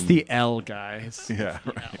 stuff. it's and- the L guys. yeah.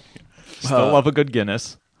 Right. Still love a good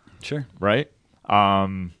Guinness, Sure. right?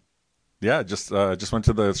 Yeah, just went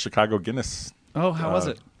to the Chicago Guinness. Oh, how was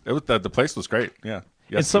it? It was the place was great. Yeah,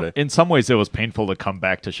 In yesterday. some ways, it was painful to come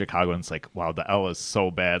back to Chicago, and it's like, wow, the L is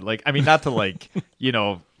so bad. Like, I mean, not to like,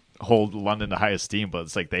 hold London to high esteem, but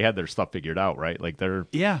it's like they had their stuff figured out, right? Like they're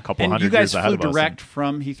Yeah. a couple and hundred you guys years ahead flew of us. direct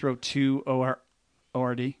from Heathrow to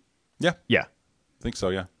ORD. Yeah, Yeah. I think so.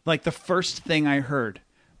 Yeah. Like the first thing I heard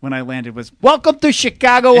when I landed was "Welcome to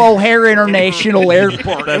Chicago O'Hare International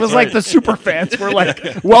Airport." It was like the super fans were like,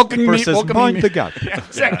 "Welcome me, welcome me." gap.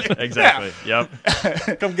 Exactly. Exactly.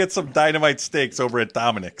 Yep. Come get some dynamite steaks over at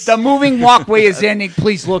Dominic's. The moving walkway is ending.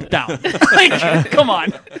 Please look down. Like, come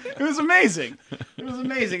on. It was amazing. It was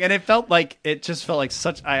amazing. And it just felt like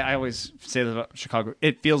such, I always say that about Chicago.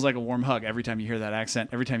 It feels like a warm hug every time you hear that accent.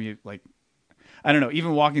 Every time you I don't know,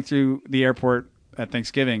 even walking through the airport at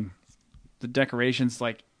Thanksgiving, the decorations,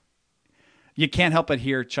 like, you can't help but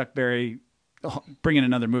hear Chuck Berry bringing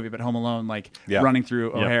another movie, but Home Alone, like running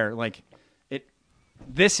through O'Hare. Like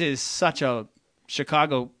this is such a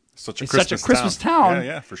Chicago, such a Christmas town.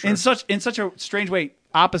 Yeah, for sure. In such a strange way,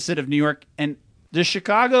 opposite of New York, and the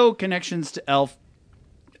Chicago connections to Elf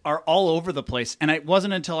are all over the place. And it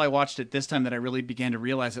wasn't until I watched it this time that I really began to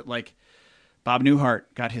realize it. Like Bob Newhart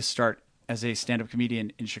got his start as a stand-up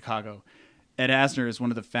comedian in Chicago. Ed Asner is one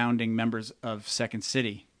of the founding members of Second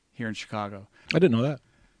City here in Chicago. I didn't know that.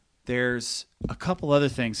 There's a couple other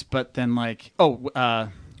things, but then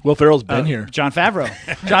Will Ferrell's been here. John Favreau.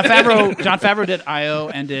 John Favreau did I.O.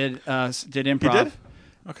 and did improv. He did?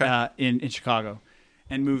 Okay. In Chicago,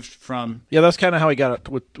 and moved from Yeah, that's kind of how he got it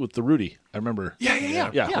with the Rudy. I remember.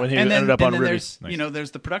 Yeah. When he and then, ended up and on then Rudy.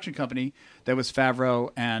 there's the production company that was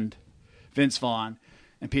Favreau and Vince Vaughn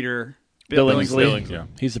and Peter Billingsley. Yeah.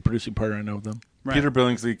 He's the producing partner. I know of them. Right. Peter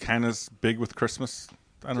Billingsley kind of big with Christmas.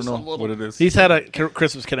 I don't Just know a little. what it is. He's had a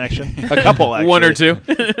Christmas connection. A couple, actually. One or two.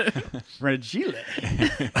 Regile.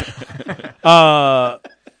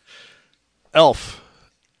 Elf.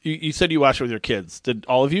 You said you watched it with your kids. Did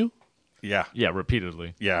all of you? Yeah. Yeah,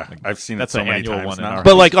 repeatedly. Yeah. I've seen That's it so an many annual times one in now. our-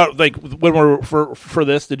 But like when we're for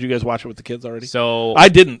this, did you guys watch it with the kids already? So I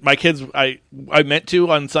didn't. My kids, I meant to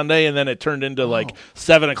on Sunday, and then it turned into like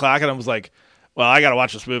 7:00, and I was like, "Well, I got to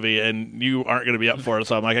watch this movie, and you aren't going to be up for it."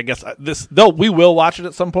 So I'm like, "I guess we will watch it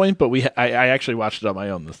at some point." But I actually watched it on my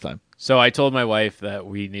own this time. So I told my wife that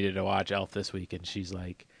we needed to watch Elf this week, and she's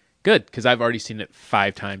like, "Good," because I've already seen it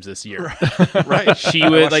 5 times this year. Right. She I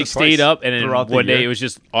would watched like it stayed twice. up, and then Throughout the one day year. it was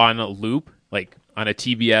just on a loop, like on a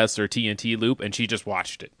TBS or TNT loop, and she just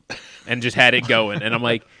watched it and just had it going. And I'm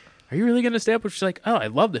like, "Are you really going to stay up?" She's like, "Oh, I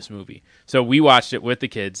love this movie." So we watched it with the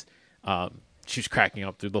kids. She was cracking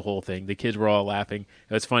up through the whole thing. The kids were all laughing.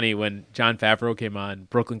 It was funny when John Favreau came on.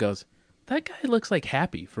 Brooklyn goes, "That guy looks like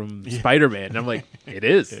Happy from Spider-Man." And I'm like, "It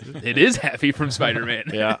is. It is Happy from Spider-Man."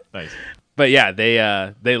 Yeah, nice. But yeah,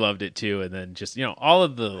 they loved it too. And then just all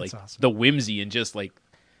of the the whimsy and just like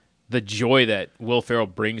the joy that Will Ferrell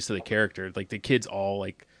brings to the character. Like the kids all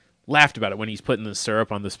like laughed about it when he's putting the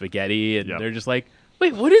syrup on the spaghetti, and they're just like,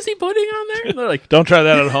 "Wait, what is he putting on there?" And they're like, Don't try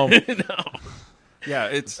that at home. "No." Yeah,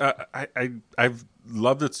 it's I've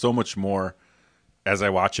loved it so much more as I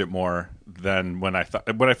watch it more than when I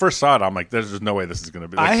first saw it. I'm like, there's just no way this is going to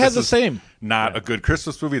be. Like, I had this the is same. Not a good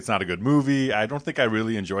Christmas movie. It's not a good movie. I don't think I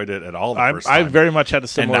really enjoyed it at all. The first I time. very much had a and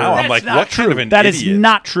similar. now I'm like, That's not what kind of an That idiot? is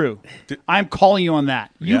not true. I'm calling you on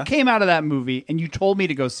that. You Yeah? came out of that movie and you told me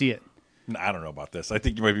to go see it. I don't know about this. I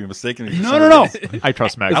think you might be mistaken. No. I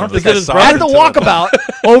trust Max. I don't on think this. I It's saw At it the until- walkabout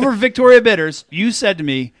over Victoria Bitters, you said to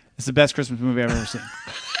me, "It's the best Christmas movie I've ever seen."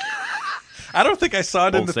 I don't think I saw it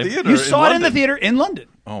in Bold the statement. theater. You saw it in the London. theater in London.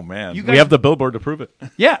 Oh man, You We guys- have the billboard to prove it.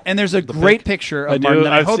 Yeah, and there's a great picture of Martin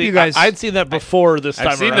that I hope you guys. I'd seen that before this time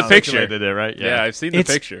I've seen around. the picture. They did it, right? Yeah, I've seen the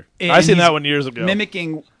It's- picture. and I seen he's that one years ago.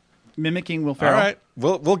 mimicking Will all Ferrell. right.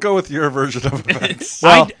 We'll go with your version of events.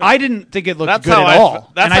 Well, I didn't think it looked that's good how at I all, fe-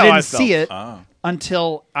 that's and I how didn't I see it Ah.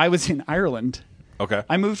 until I was in Ireland. Okay.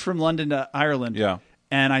 I moved from London to Ireland. Yeah.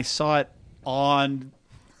 and I saw it on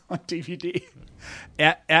DVD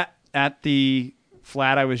at the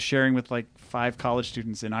flat I was sharing with like 5 college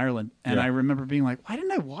students in Ireland, and Yeah. I remember being like, "Why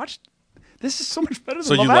didn't I watch? This is so much better than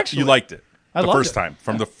So Love you Actually." you liked it I the loved first it. time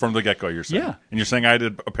from the get go. You're saying, Yeah. and you're saying I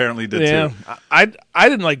apparently did yeah, too. I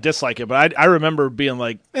didn't like dislike it, but I remember being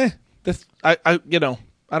like, this. I I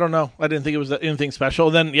don't know. I didn't think it was anything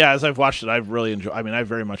special. Then as I've watched it, I've really enjoyed. I mean, I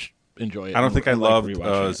very much enjoy it. I don't think I like loved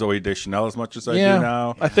rewatching it. Zoe Deschanel as much as I Yeah, do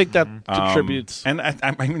now. I think that contributes. And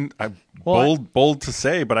I mean, Well, bold to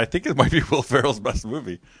say, but I think it might be Will Ferrell's best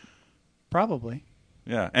movie. Probably.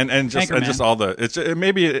 Yeah, and just Anchorman. all the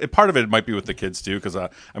maybe part of it might be with the kids too, because I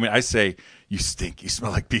mean I say you stink, you smell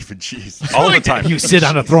like beef and cheese all the time. You sit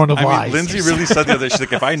on a throne of I lies. mean, Lindsay really said the other day, she's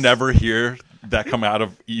like, if I never hear that come out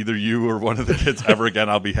of either you or one of the kids ever again,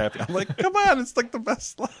 I'll be happy. I'm like, come on, it's like the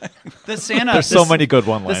best line. The Santa. There's so the- many good The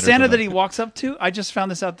one-liners. Santa in that it. he walks up to. I just found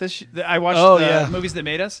this out. I watched Oh, the yeah. movies that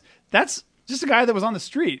made us. That's just a guy that was on the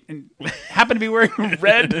street and happened to be wearing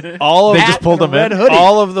red. all of They the- just pulled and a him red in. hoodie.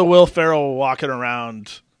 all of the Will Ferrell walking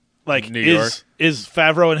around, like New York. is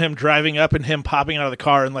Favreau and him driving up and him popping out of the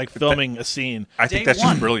car and like filming a scene. I think that's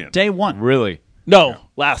just brilliant. Day one. Really? No,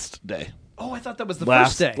 last day. Oh, I thought that was the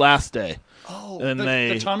Last first day. last day. Oh, and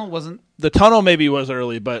the tunnel wasn't. The tunnel maybe was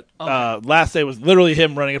early, but last day was literally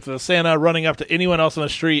him running up to the Santa, running up to anyone else on the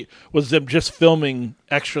street. Was them just filming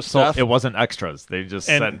extra So stuff. it wasn't extras. They just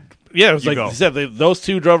and said, yeah, it was "You like go." you said, those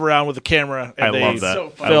two drove around with the camera and I they love that.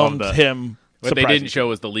 So I filmed love that. him What they surprising. didn't show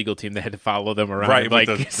was the legal team that had to follow them around, Right, and, with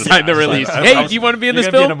like the- sign the release. I Hey, was- do you want to be in You're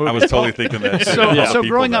this gonna be in film? a I was totally thinking that. So, All the so people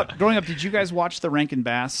growing that- up, did you guys watch the Rankin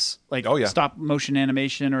Bass Oh, yeah. stop motion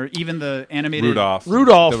animation or even the animated Rudolph.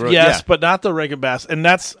 Rudolph, The yes, yeah. but not the Rankin Bass. And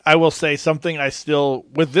that's, I will say, something I still,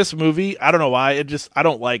 with this movie, I don't know why, I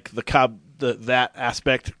don't like that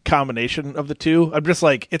aspect combination of the two. I'm just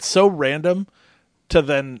like, it's so random to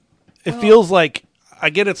then, it feels like,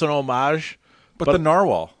 I get it's an homage, But the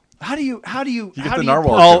narwhal. How do you get the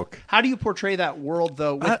narwhal joke. How do you portray that world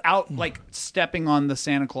though without like stepping on the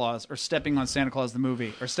Santa Claus or stepping on Santa Claus the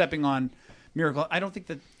movie or stepping on Miracle? I don't think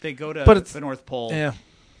that they go to But the North Pole. yeah.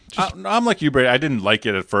 I'm like you, Brady. I didn't like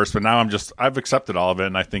it at first, but now I've accepted all of it,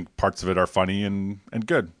 and I think parts of it are funny and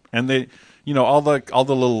good. And they, all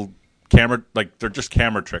the little camera, like they're just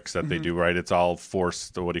camera tricks that they do, right? It's all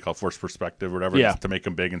forced, what do you call forced perspective or whatever, Yeah. to make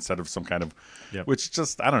them big instead of some kind of, Yep. which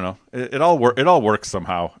just I don't know. It all works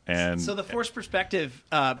somehow. And So the forced perspective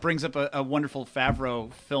brings up a wonderful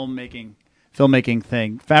Favreau filmmaking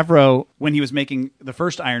thing. Favreau, when he was making the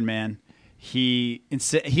first Iron Man, he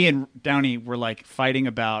and Downey were like fighting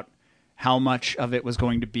about how much of it was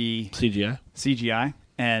going to be CGI,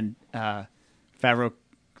 and Favreau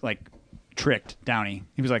like tricked Downey.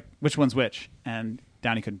 He was like, "Which one's which?" And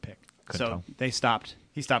Downey couldn't pick. Couldn't tell.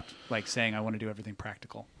 He stopped like saying, "I want to do everything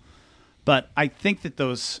practical." But I think that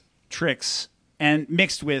those tricks and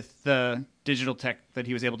mixed with the digital tech that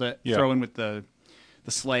he was able to throw in with the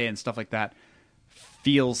sleigh and stuff like that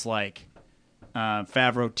feels like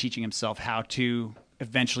Favreau teaching himself how to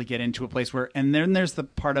eventually get into a place where, and then there's the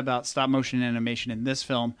part about stop motion animation in this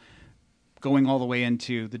film going all the way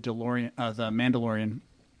into the Mandalorian,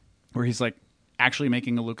 where he's like actually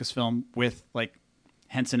making a Lucasfilm with like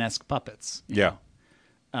Henson-esque puppets, yeah,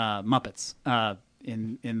 Muppets,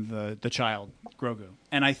 in the child Grogu.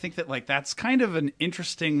 And I think that like that's kind of an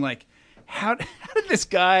interesting like how did this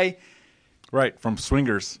guy right from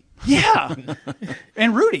Swingers. yeah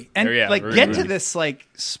and Rudy and Yeah, like Rudy. get to this like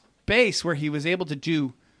space where he's been able to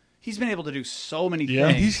do so many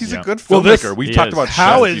things. He's Yeah. a good Well, filmmaker. this- We've he talked is. about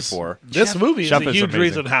How Chef is before. this movie is Chef a is huge amazing.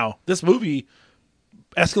 reason how this movie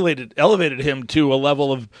elevated him to a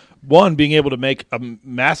level of one being able to make a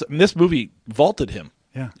massive. And this movie vaulted him.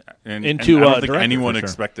 Yeah. And, into, and I don't think director, anyone for sure.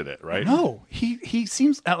 expected it, right? No, he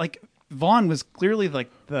seems like Vaughn was clearly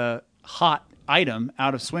like the hot item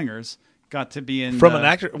out of Swingers. Got to be in From an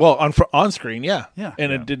actor, well, on screen, yeah, Yeah.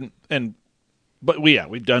 and it didn't, but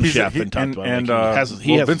we've done He's Chef and talked about and it.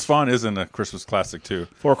 He has Vince Vaughn is in a Christmas classic too.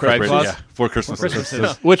 Four Christmas Brady, Claus? yeah, Four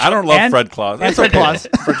Christmases. Which I don't love and- Fred Claus. and It's Fred okay. Claus.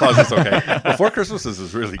 Fred Claus is okay. But Four Christmases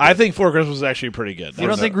is really good. I think Four Christmas is actually pretty good. You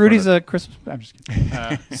don't think Rudy's a Christmas? I'm just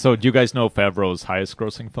kidding. So, do you guys know Favreau's highest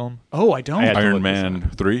grossing film? Oh, I don't. I had to Iron look this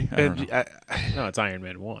Man 3 I don't know. No, it's Iron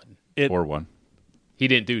Man 1. Or 1. He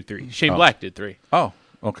didn't do 3. Shane Black did 3. Oh,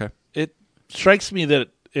 okay. It strikes me that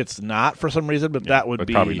it's not for some reason, but that would But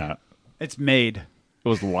be probably not. It's made. It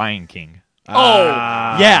was Lion King. Oh,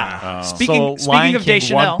 yeah. Speaking Lion of King,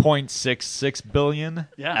 Deschanel, 1.66 billion.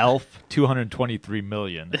 Yeah. Elf, 223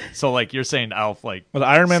 million. So, like you're saying, Elf, like Well, the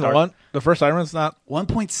Iron Man Start- one, the first Iron Man's not.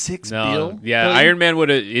 1.6 No, bill. yeah, billion? Iron Man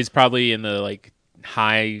is probably in the like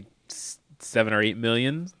high 7 or 8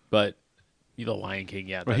 million, but the Lion King,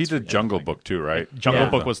 yeah. But he that's did Jungle everything. Book too, right? Jungle Yeah.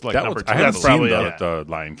 Book was like That number was, two. I haven't That's seen probably the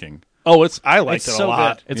Lion King. Oh, I liked It's it so a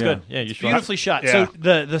lot. good. It's Yeah. good. Yeah, you should. Beautifully shot. Yeah. So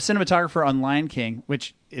the cinematographer on Lion King,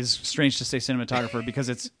 which is strange to say cinematographer because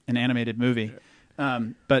it's an animated movie,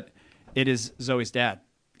 but it is Zoe's dad,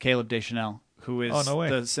 Caleb Deschanel, who is Oh, no way.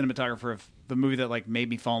 the cinematographer of the movie that like made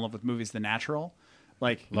me fall in love with movies, The Natural.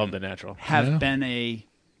 Like Love the Natural. have been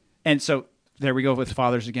and so there we go with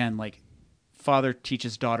fathers again. Like father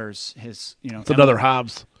teaches daughters his It's another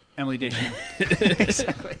Hobbs. Emily Deschanel.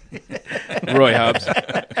 Exactly. Roy Hobbs.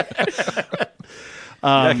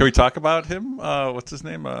 Yeah, can we talk about him? What's his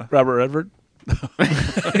name? Robert Redford.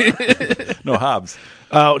 No, Hobbs.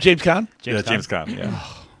 James Caan. James Caan. Yeah.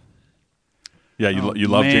 Yeah, you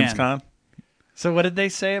love James man. Caan? So what did they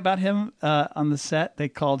say about him on the set? They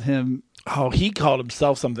called him Oh, he called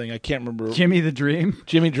himself something. I can't remember. Jimmy the Dream.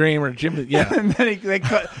 Jimmy Dream or Jimmy. Yeah, And then they like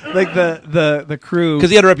the crew,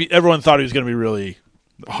 because he had everyone thought he was going to be really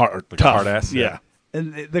hard, Like a tough. hard ass? Yeah.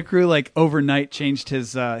 and the crew like overnight changed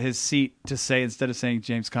his seat to say, instead of saying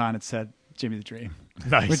James Caan, it said Jimmy the Dream,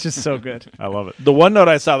 Nice. which is so good. I love it. The one note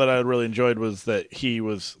I saw that I really enjoyed was that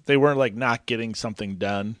they weren't like not getting something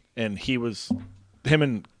done, and him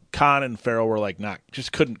and Khan and Farrell were like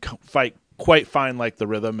couldn't quite find like the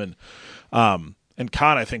rhythm, and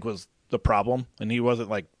Khan I think was the problem, and he wasn't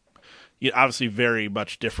obviously very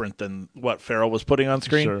much different than what Farrell was putting on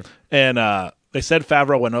screen, Sure. and they said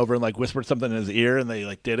Favreau went over and like whispered something in his ear, and they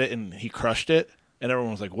like did it, and he crushed it. And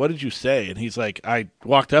everyone was like, "What did you say?" And he's like, "I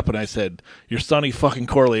walked up and I said, you're Sonny fucking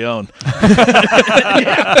Corleone."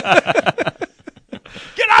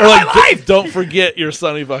 Get out Or of like, my life! don't forget your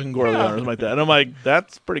Sonny fucking Corleone, or something like that. And I'm like,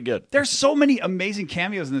 that's pretty good. There's so many amazing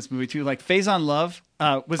cameos in this movie too. Like Faison Love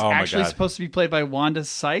was Oh, my actually God. supposed to be played by Wanda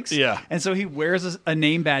Sykes. Yeah. and so he wears a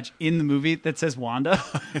name badge in the movie that says Wanda,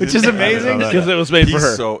 which is amazing. Because it was made for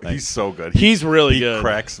her. He's so good. He's really he good.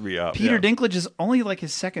 cracks me up. Peter yeah. Dinklage is only like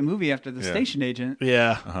his second movie after The Station Agent.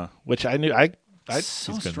 Yeah, which I knew.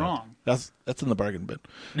 So strong. That's in the bargain bin.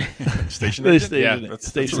 Station They Agent? stayed Yeah, in it. that's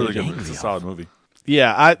Station really good. Agent. It's a solid movie.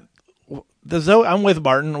 Yeah, the Zoe. I'm with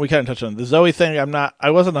Martin. We kind of touched on it. The Zoe thing. I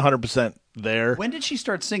wasn't 100% there. When did she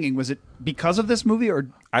start singing? Was it because of this movie, or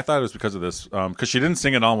I thought it was because of this, because she didn't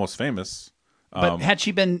sing in Almost Famous. but had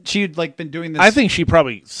she been? She'd like been doing this. I think she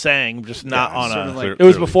probably sang, just not Yeah, on sort a. of like- it was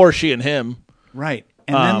clearly. before she and him. right,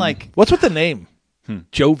 and then like What's with the name?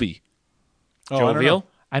 Jovi. Oh, I don't know. Jovial?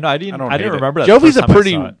 I know. I didn't I didn't hate it. remember that. the Jovi's first a time I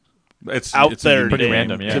pretty saw it. It's out it's a there unique pretty name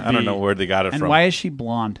random, yeah. to I don't be- know where they got it and from. why is she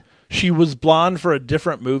blonde? She was blonde for a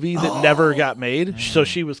different movie that never got made. So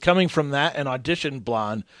she was coming from that and auditioned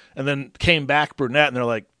blonde, and then came back brunette, and they're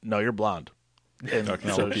like, "No, you're blonde." And Okay,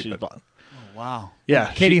 so we'll keep she's it. blonde. Wow.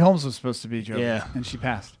 Yeah, Katie Holmes was supposed to be Joe. Yeah. and she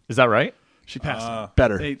passed. Is that right? She passed.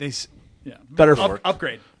 Better, Yeah, better,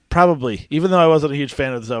 upgrade. probably. Even though I wasn't a huge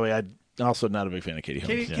fan of Zoe, I'm also not a big fan of Katie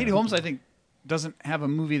Holmes. Katie Holmes, I think, doesn't have a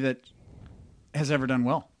movie that has ever done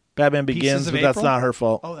well. Batman Pieces Begins, of but that's April? not her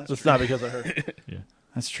fault. Oh, that's it's true. not because of her.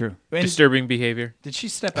 That's true. And Disturbing behavior. did she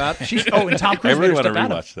step out? And Tom I Cruise really made her want to step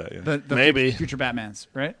out rewatch of that. Yeah. the Maybe. future Batmans,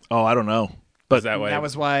 right? Oh, I don't know. But Is that why? That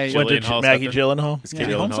was why. Jill- Went to Gyllenhaal Maggie stepped in? Gyllenhaal. Is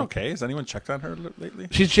Katie Yeah. Holmes Gyllenhaal. okay? Has anyone checked on her lately?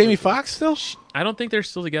 She's Jamie Foxx still. I don't think they're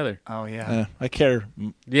still together. Oh yeah. I care.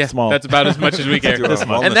 Yeah, Small. that's about as much as we care. Do a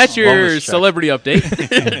wellness- And that's your wellness check. celebrity update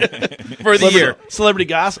for the year. Celebrity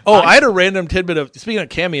gossip. Oh, I had a random tidbit of, speaking of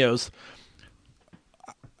cameos,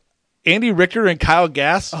 Andy Richter and Kyle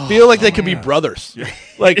Gass feel like they could be brothers.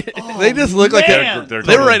 Like they just look like man. they were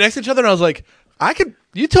totally- right next to each other, and I was like,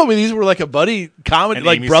 you told me these were like a buddy comedy, And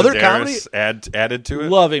like Amy brother Sedaris comedy. added to it.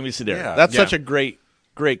 Love Amy Sedaris. Yeah. That's Yeah. such a great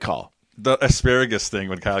call. The asparagus thing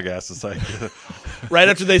when Kyle Gass is like, Right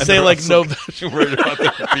after they say they're like also no worried about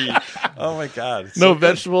their feet. Oh my god, it's no so good.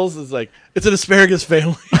 vegetables, is like it's an asparagus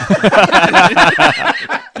family.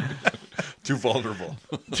 Too vulnerable.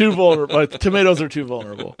 Too vulnerable. Tomatoes are too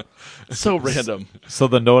vulnerable. So random. So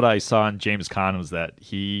the note I saw on James Caan was that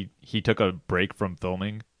he took a break from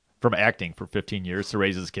acting for 15 years to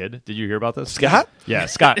raise his kid. Did you hear about this? Scott? Yeah,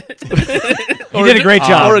 Scott. You did a great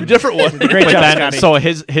job. Or a different one. Great But job, then, Scotty. so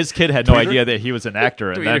his kid had no idea that he was an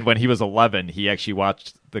actor, and Tweeter. then when he was 11, he actually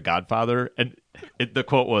watched The Godfather, and the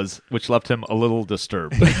quote was, which left him a little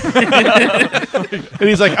disturbed. And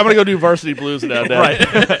he's like, I'm going to go do Varsity Blues now, Dad.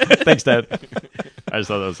 Right. Thanks, Dad. I just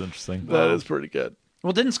thought that was interesting. That is pretty good.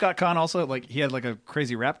 Well, didn't Scott Conn also he had like a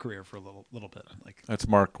crazy rap career for a little bit? Like, That's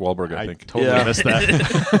Mark Wahlberg, I I think. totally Yeah. missed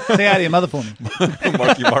that. say hi to your mother for me.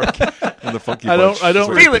 Marky Mark and the Funky I don't- Bunch. I don't-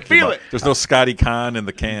 That's Feel what it, came feel out. it. There's no Scotty Conn in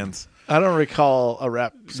the cans, I don't recall a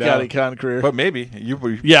rap Scotty Conn career. but maybe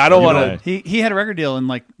you. Yeah, I don't you want know. to. He had a record deal and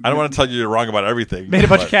like I don't want to tell you you're wrong about everything. made a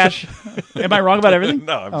bunch of but- cash. Am I wrong about everything?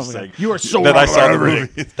 No, I'm just okay. saying. You are so that wrong I saw about the everything.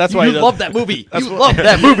 movie. That's why he does. that movie. love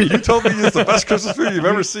that movie. You told me it's the best Christmas movie you've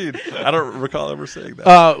ever seen. I don't recall ever saying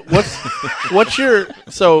that. What's your?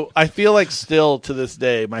 So I feel like still to this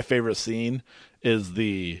day, my favorite scene is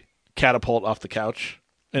the catapult off the couch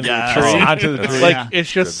into Yes. the tree. Onto the tree. Like Yeah.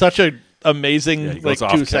 it's just such a amazing Yeah, he like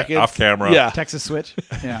goes 2 seconds off camera. Yeah, Texas Switch.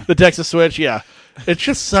 Yeah. the Texas switch. Yeah, it's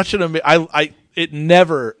just such an amazing. It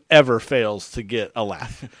never ever fails to get a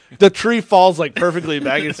laugh. The tree falls like perfectly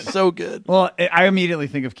back. It's so good. Well, I immediately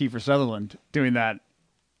think of Kiefer Sutherland doing that.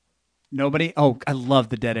 Nobody. Oh, I love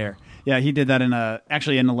the dead air. Yeah, he did that in a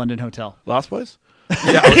London hotel. Lost Boys.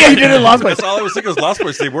 Yeah, he did it in Lost Boys. That's all I was thinking was Lost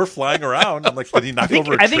Boys. They were flying around. I'm like, did he knock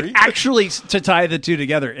over a I tree? think actually to tie the two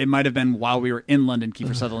together, it might have been while we were in London,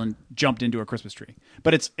 Kiefer Sutherland jumped into a Christmas tree.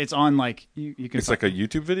 But it's on like you can. It's like a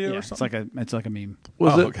YouTube video yeah, or something. it's like a meme.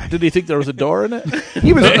 Was Oh, it? okay. Did he think there was a door in it?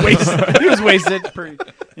 He was wasted. He was wasted per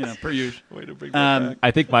usual. Way to bring that back.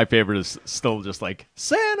 I think my favorite is still just like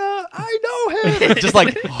Santa, I know him. Just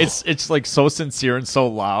like it's like so sincere and so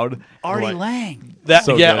loud. Artie Like, Lang. That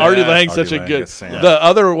So yeah, good. Artie Yeah, Lang's Artie such a Lang good. is Santa. The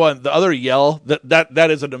other one, the other yell that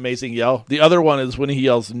is an amazing yell. The other one is when he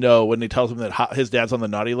yells no when he tells him that his dad's on the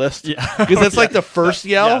naughty list. Yeah. because that's like the first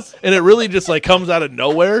yell, Yes. and it really just like comes out of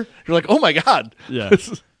nowhere. You're like, oh my god. Yeah.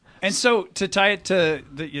 And so to tie it to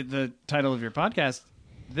the title of your podcast,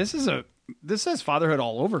 this says fatherhood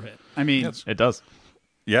all over it. I mean, It does.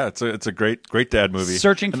 Yeah, it's a great dad movie.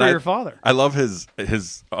 Searching And for Your Father. I love his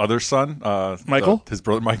other son, Michael? his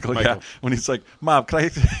brother Michael. Yeah, when he's like, "Mom, can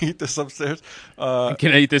I eat this upstairs?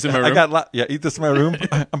 Can I eat this in my room? I got eat this in my room.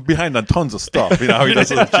 I'm behind on tons of stuff. You know how he does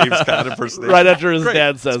the James Caan impersonation Right after his Great.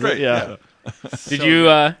 dad It's says great. it.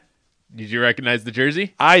 Yeah. Did you recognize the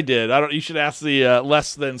jersey? I did. I don't. You should ask the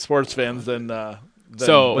less than sports fans than.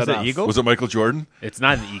 So- Was than it us. Eagles? Was it Michael Jordan? It's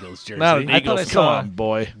not an Eagles jersey. Not an I thought I Eagles. Come saw- on,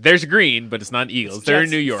 boy. There's green, but it's not an Eagles. They're in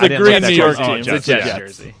Jets. New York. The didn't green like that New York jersey. team. It's The a Jets Jets.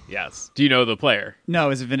 jersey. Yes. Do you know the player? No,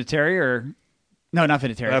 is it Vinatieri or no? Not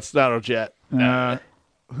Vinatieri. That's not a Jet. who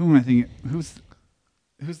am I thinking?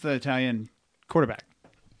 Who's the Italian quarterback?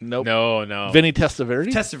 Nope. No. Vinny Testaverde.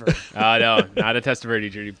 Testaverde. No, not a Testaverde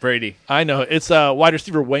jersey. Brady. I know. It's wide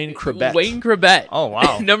receiver Wayne Krebet. Wayne Krebet. Oh,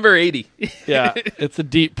 wow. Number 80. Yeah, it's a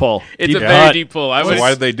deep pull. It's Deep a very cut. deep pull. I So was why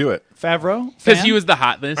did they do it? Favreau. because fan? he was the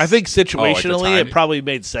hotness. I think Oh, at situationally the time. it probably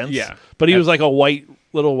made sense. Yeah. But he was like a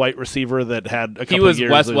little white receiver that had a couple he was years.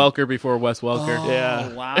 Wes of- Welker before Wes Welker. Oh,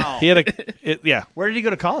 Yeah. wow. He had yeah. Where did he go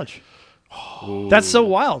to college? That's so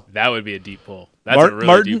wild. That would be a deep pull. That's a really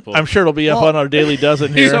Martin, deep pull. I'm sure it'll be up Well- on our daily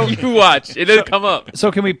dozen here. you watch. It didn't come up.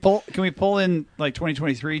 So can we pull in like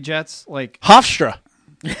 2023 Jets? Like, Hofstra.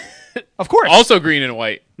 of course, Also green and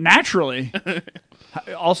white. naturally.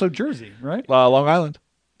 Also Jersey, right? Long Island.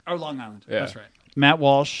 Or Long Island. Yeah. That's right. Matt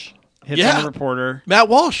Walsh hits Yeah. on the reporter. Matt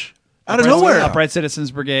Walsh. Out of Upright- nowhere. Upright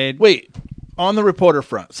Citizens Brigade. Wait. On the reporter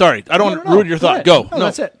front. Sorry, I don't want to No. ruin your thought. ahead. Go. No,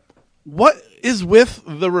 that's it. What is with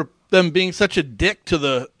them being such a dick to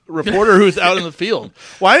the reporter who's out in the field?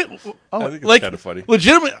 Why? I think it's like kinda funny.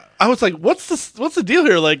 legitimately, I was like, "What's the deal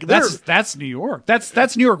here?" Like, That's New York.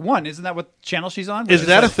 That's New York 1. Isn't that what channel she's on? is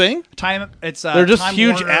that a thing? Time? It's They're just Time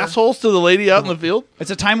huge Warner. assholes to the lady out in the field.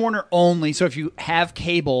 It's a Time Warner only. So if you have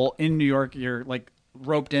cable in New York, you're like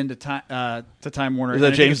roped into Time Warner. Is And that I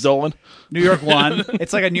think James it's Dolan? New York 1.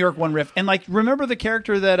 It's like a New York 1 riff. And like, remember the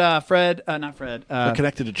character that not Fred,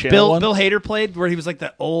 Connected to Channel 1? Bill Hader played, where he was like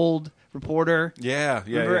the old reporter. Yeah.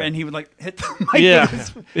 Remember? And he would like hit the mic Yeah. with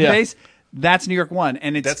his Yeah. face. That's New York 1,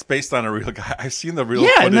 and it's That's based on a real guy. I've seen the real Yeah,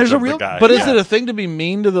 and footage there's a of real- the guy. But is it a thing to be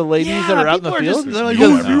mean to the ladies that are out in the people field? They're like, New oh,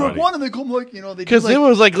 York it's New York everybody. 1, and they come like, they do Because like, it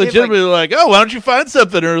was like they have, legitimately like, "Oh, why don't you find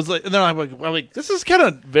something?" Or it was like, and then I'm like, this is kind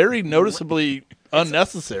of very noticeably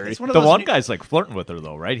unnecessary. it's one of The those one new- guy's like flirting with her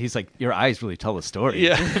though, right? He's like, your eyes really tell the story.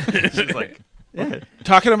 Yeah. She's like,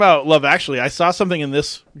 Talking about Love Actually, I saw something in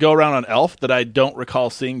this go around on Elf that I don't recall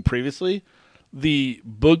seeing previously. The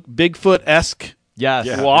Bigfoot-esque yes,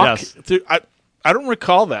 Yeah. walk. yes. Through, I don't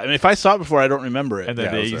recall that. I mean, if I saw it before, I don't remember it. And then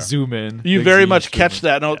Yeah, it was they there. zoom in. you Big very Z much zoom catch in.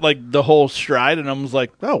 that, and like the whole stride, and I was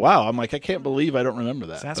like, "Oh wow!" I'm like, I can't believe I don't remember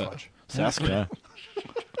that. Sasquatch. Sasquatch. Yeah.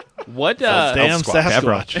 What Damn Squawk.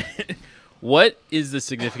 Sasquatch. what is the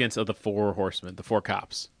significance of the four horsemen, the four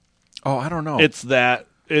cops? Oh, I don't know. It's that.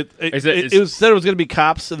 It Is was said it was going to be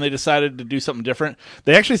cops, and they decided to do something different.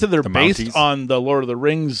 They actually said they're The based Mounties? on the Lord of the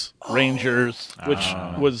Rings Rangers, which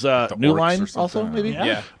was New orcs Line or something. also maybe.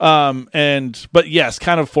 Yeah. But yes,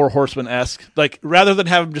 kind of Four Horsemen esque. Like rather than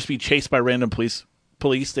have them just be chased by random police,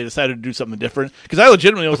 they decided to do something different. Because I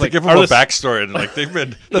legitimately was But like, they give "Are them a this-" backstory, and like they've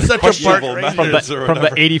been The Central questionable Park methods From or the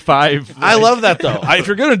whatever. 85. I love that though. If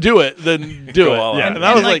you're gonna do it, then do Go it. all Yeah. out. And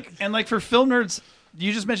I was like, and like for film nerds,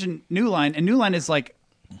 you just mentioned New Line, and New Line is like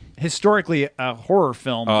historically a horror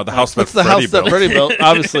film. The house that "What's the Freddy house that built. Freddie built?"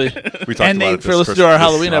 Obviously, We talked And about they- it if this you're listening to our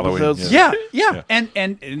Christmas- Halloween episodes. yeah. Yeah.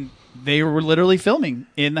 And they were literally filming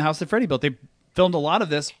in the house that Freddie built. They filmed a lot of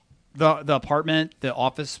this. The apartment, the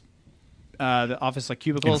office like in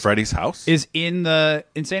cubicles Freddy's house. is in the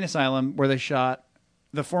insane asylum where they shot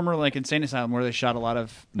the former like insane asylum where they shot a lot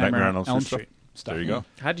of Nightmare on Elm Street stuff. There you go.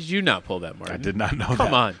 How did you not pull that, Martin? I did not know that.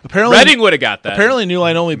 Come on. Apparently- Reading would have got that. Apparently, New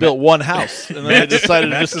Line only built one house, and then they decided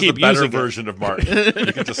to Max just is keep the better using it. version of Martin.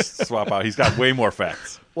 You can just swap out. He's got way more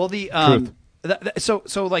facts. Well,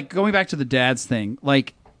 so like going back to the dad's thing,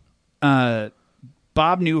 like Bob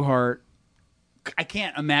Newhart, I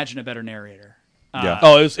can't imagine a better narrator. Yeah.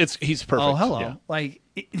 Oh, he's perfect. Oh, hello. Yeah. Like,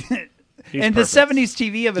 He's and perfect. the '70s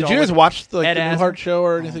TV of it. Did all you guys with watch the Ed Asner. Newhart show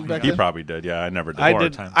or anything back He then? probably did. Yeah, I never did. I Horror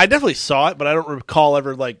did. time. I definitely saw it, but I don't recall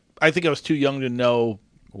ever I think I was too young to know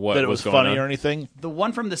What that it was was going funny on? or anything. The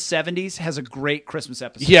one from the '70s has a great Christmas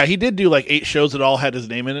episode. Yeah, he did do like 8 shows that all had his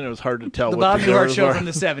name in it. It was hard to tell the what Bob the Newhart genres show were. from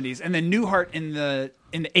the '70s, and then Newhart in the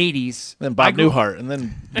 '80s. Then Bob I grew- Newhart, and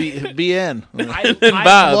then BN. I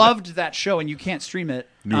Bob. loved that show, and you can't stream it.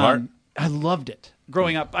 Newhart? I loved it.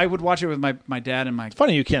 Growing up, I would watch it with my dad and my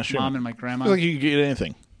Funny you can't stream mom it. and my grandma. I feel like you could get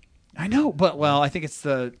anything. I know, but I think it's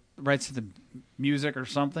the rights to the music or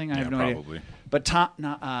something. I have no probably. idea. But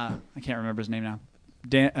I can't remember his name now.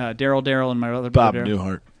 Daryl and my other Bob brother Daryl.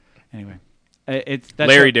 Newhart. Anyway, It's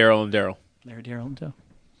Larry, Daryl, and Daryl. Larry, Daryl, and Daryl.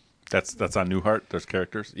 That's on Newhart. There's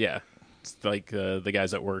characters. Yeah. It's like the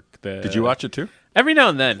guys at work. Did you watch it too? Every now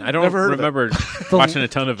and then. I don't Never heard of it. remember watching a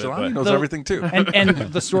ton of it. Jelani But knows everything too. And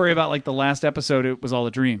the story about like the last episode, it was all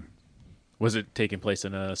a dream. was it taking place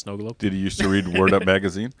in a snow globe? Did you used to read Word Up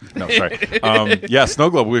magazine? No, sorry. Yeah, Snow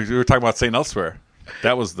Globe. We were talking about St. Elsewhere.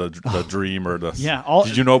 That was the dream or the. Yeah,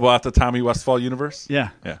 Did you know about the Tommy Westfall universe? Yeah.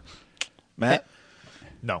 Yeah. Matt?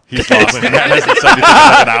 No. He's lost. Matt hasn't said anything in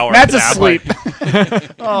like an hour. Matt's Yeah, I'm asleep.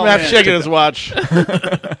 like, Matt's shaking his watch.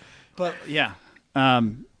 But yeah,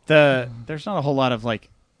 there's not a whole lot of like.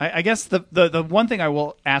 I guess the one thing I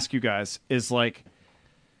will ask you guys is like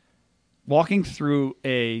walking through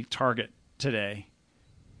a Target today.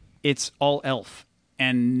 It's all Elf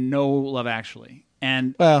and no Love Actually,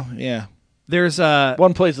 and Well, yeah. there's a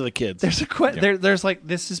One plays with the kids. there's a there's like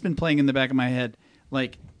this has been playing in the back of my head.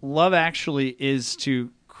 Like Love Actually is to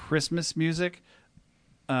Christmas music.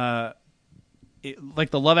 Like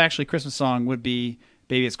the Love Actually Christmas song would be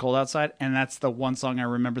 "Baby It's Cold Outside," and that's the one song I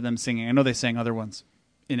remember them singing. I know they sang other ones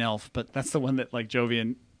in Elf, but that's the one that like Jovi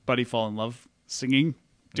and Buddy fall in love singing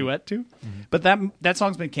duet to. But that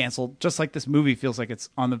song's been canceled, just like this movie feels like it's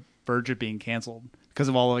on the verge of being canceled because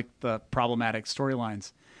of all like the problematic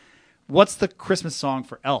storylines. What's the Christmas song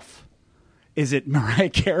for Elf? Is it Mariah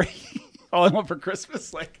Carey? All I Want for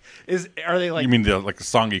Christmas? Like, are they like? You mean the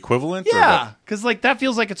song equivalent? or Yeah, because like that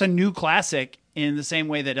feels like it's a new classic in the same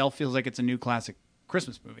way that Elf feels like it's a new classic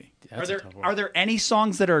Christmas movie. That's a tough one. Are there any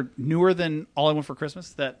songs that are newer than All I Want for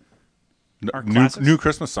Christmas that the- are new classics?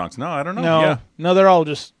 Christmas songs? No, I don't know. No, Yeah. no, they're all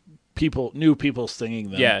just new people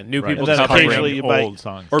singing them. Yeah, new people And then covering occasionally you might, old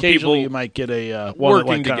songs. Or occasionally people you might get a one that working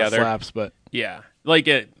like kind of together. slaps, but Yeah, like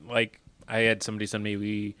I had somebody send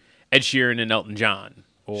me Ed Sheeran and Elton John,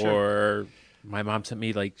 or my mom sent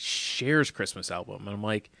me like Cher's Christmas album, and I'm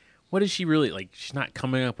like, what is she really like? She's not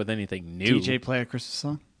coming up with anything new. DJ play a Christmas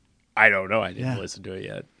song? I don't know. I didn't Yeah. listen to it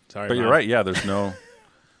yet. Sorry, But you're Mom. right. Yeah, there's no.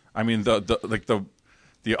 I mean,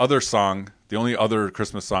 the other song, the only other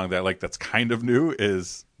Christmas song that I like that's kind of new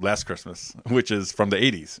is "Last Christmas," which is from the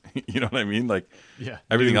 '80s. You know what I mean? Like, Yeah.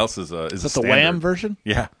 everything else is a is that the standard. Wham version?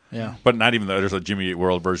 Yeah, Yeah. But not even though there's a Jimmy Eat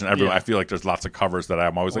World version. Everyone, Yeah. I feel like there's lots of covers that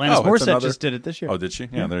I'm always Alanis like, oh, it's Morissette another. just did it this year. Oh, did she?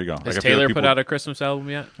 Yeah, there you go. Has I feel like Taylor people- put out a Christmas album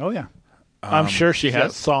yet? Oh yeah. I'm sure she has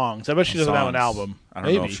has songs. I bet she doesn't have an songs. album. I don't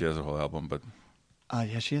Maybe. know if she has a whole album, but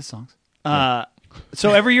Yeah, she has songs.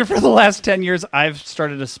 So every year for the last 10 years, I've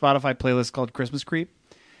started a Spotify playlist called Christmas Creep,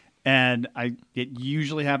 and it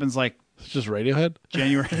usually happens like It's just Radiohead.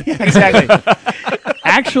 January. Exactly.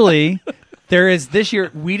 Actually, there is this year.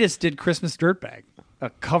 Wheatus did Christmas Dirtbag, a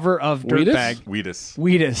cover of Wheatus? Dirtbag. Wheatus.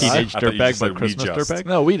 Wheatus. Teenage I thought you Dirtbag, just said but Christmas We Just. Dirtbag?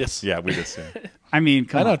 No, Wheatus. Yeah, Wheatus. Yeah. I mean,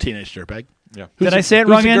 come I know on. Teenage Dirtbag. Yeah. Did I say it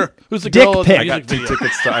who's wrong? the Again? who's the Dick girl? pic. I got 2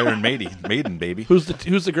 tickets to Iron Maiden, baby. Who's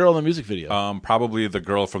the girl in the music video? Probably the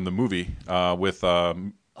girl from the movie with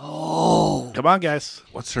Come on, guys.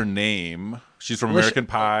 what's her name? She's from Alicia- American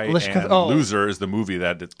Pie, Alicia and oh. Loser is the movie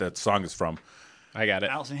that song is from. I got it.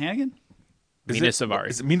 Allison Hannigan. Is Mina it- Savari.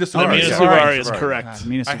 Is it Mina Oh, Savari? Mina Yeah. Savari is correct.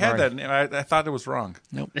 Mina I had Savari. that name. I thought it was wrong.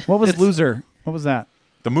 What was Loser? What was that?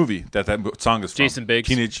 The movie that song is from. Jason Biggs.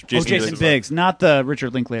 Teenage Jason Jason Biggs, not the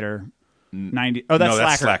Richard Linklater 90. Oh, that's no,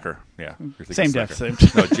 that's Slacker. Yeah. You're thinking Same Slacker.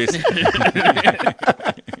 diff. No, Jason.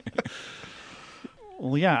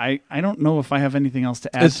 Well, yeah, I don't know if I have anything else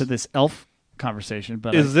to add Is- to this Elf conversation,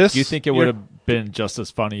 but Is this? Do you think it would have been just as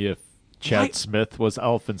funny if Chad Smith was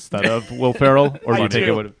Elf instead of Will Ferrell? Or do I you think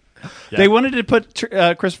do. it would have? they wanted to put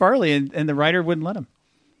Chris Farley, and the writer wouldn't let him.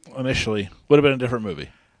 initially would have been a different movie?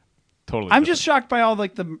 Totally. I'm different. just shocked by all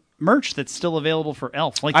like the merch that's still available for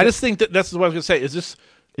Elf. Like I just think that's what I was gonna say. Is this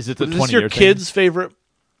Is it the is this 20 your year kid's favorite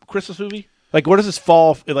Christmas movie? Like, where does this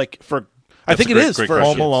fall? Like for I That's think a it great- is great for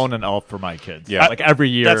question. Home Alone and Elf for my kids? Yeah. like every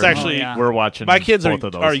year. That's actually- Oh, yeah. we're watching. my kids both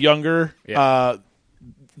of those. are younger. Yeah.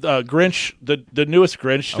 The Grinch, the newest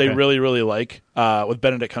Grinch, they Okay. really like with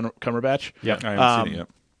Benedict Cumberbatch. Yeah, I haven't seen it yet.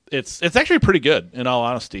 It's actually pretty good in all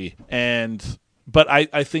honesty. But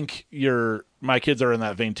I think my kids are in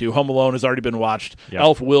that vein too. Home Alone has already been watched. Yeah.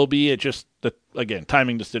 Elf will be. It just again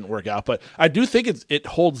timing just didn't work out. But I do think it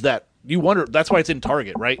holds that. You wonder that's why it's in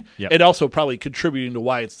Target, right? Yep. It also probably contributing to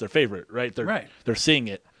why it's their favorite, right? Right. They're seeing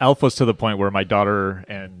it. Elf was to the point where my daughter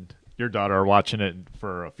and your daughter are watching it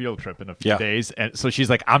for a field trip in a few Yeah. days, and so she's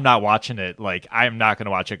like, "I'm not watching it. Like, I'm not going to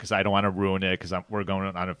watch it because I don't want to ruin it because we're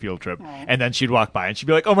going on a field trip." And then she'd walk by and she'd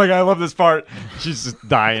be like, "Oh my god, I love this part!" She's just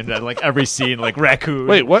dying at like every scene, like raccoon.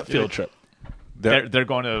 Wait, what field trip? They're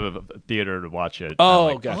going to the theater to watch it.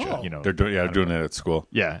 Oh, gotcha. You know, They're doing it at school.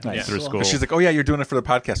 yeah, Nice. through Cool. school. And she's like, "Oh yeah, you're doing it for the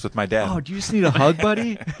podcast with my dad." Oh, do you just need a hug,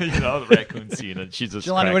 buddy? you know, the raccoon scene, and she's just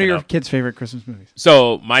Jelani, what are cracking your up. kids' favorite Christmas movies?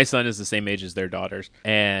 So my son is the same age as their daughters,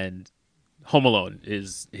 and Home Alone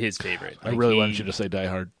is his favorite. I really wanted you to say Die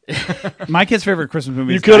Hard. My kid's favorite Christmas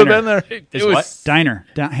movie. You is could have Diner. been there. It was Diner,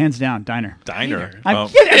 hands down, Diner. Diner. I'm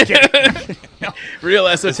kidding. real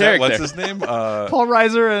Is that, esoteric. what's there. his name? Paul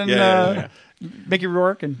Reiser and yeah. Mickey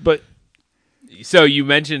Rourke and But So you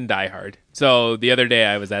mentioned Die Hard. So the other day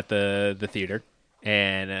I was at the theater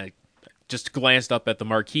and just glanced up at the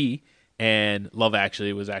marquee, and Love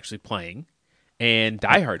Actually was actually playing, and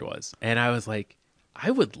Die Hard was, and I was like, I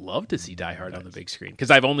would love to see Die Hard on the big screen because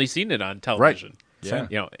I've only seen it on television. Yeah.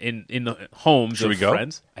 You know, in the homes Should of we go?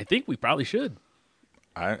 friends. I think we probably should.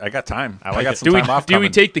 I got time. I, like got it. some time off. Do we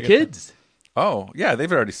coming. take the kids? Oh yeah,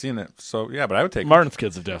 they've already seen it. So yeah, but I would take Martin's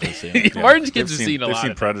kids have definitely seen it. Martin's They've kids have seen a they've lot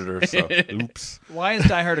seen of Predator. So oops. why is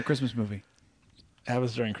Die Hard a Christmas movie?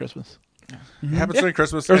 Happens during Christmas. Happens during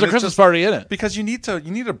Christmas. There's and a it's Christmas just party in it. because you need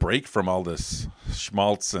a break from all this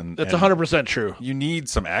schmaltz and That's and 100% true. You need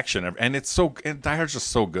some action, and Die Hard's just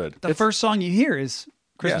so good. The first song you hear is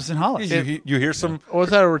Christmas in Hollis. You hear some. Or was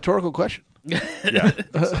that a rhetorical question? Yeah,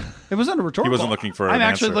 It wasn't a rhetorical. He wasn't looking for I'm an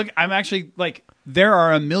actually answer. I'm actually like there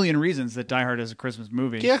are a million reasons that Die Hard is a Christmas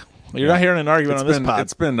movie. Yeah. Well, you're not hearing an argument on this pod.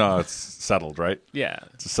 It's been settled, right? Yeah.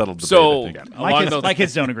 It's a settled debate. So I think. My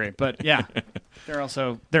kids don't agree, but yeah,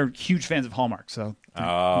 they're huge fans of Hallmark. So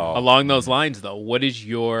Along those lines, though, what is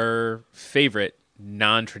your favorite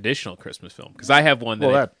non-traditional Christmas film? Because I have one that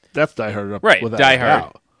well, that's Die Hard. Up right, without Die a Hard.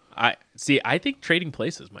 doubt. I think Trading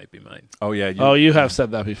Places might be mine. Oh yeah. You have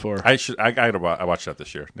said that before. I watched that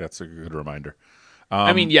this year. That's a good reminder.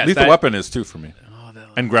 I mean, yes, Lethal that- Weapon is too for me,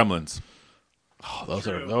 and Gremlins. Oh,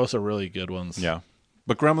 those are really good ones. Yeah,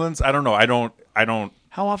 but Gremlins, I don't know. I don't.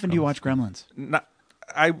 how often do you watch Gremlins? Not,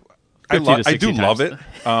 I 50 to I 60 do love it,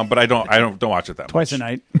 times. but I don't watch it that Twice much. a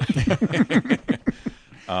night.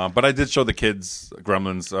 But I did show the kids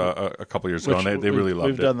Gremlins a couple years ago, and they really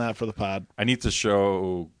loved We've it. done that for the pod. I need to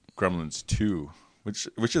show Gremlins 2,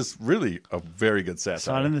 which is really a very good satire.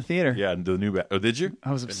 Saw it in the theater. Yeah, and the new Oh, did you?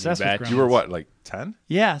 I was obsessed with batch. Gremlins. You were what, like 10?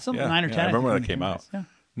 Yeah, something 9 or 10. I remember when think, that came out. Yeah.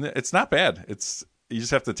 It's not bad. You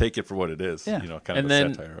just have to take it for what it is. Yeah. Kind of And a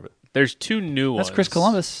then satire of it. there's two new ones. That's Chris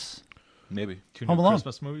Columbus. Maybe. Two Home new Alone.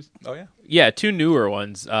 Christmas movies. Oh yeah. Yeah, two newer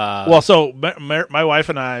ones. Well, so my wife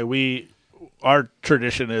and I, our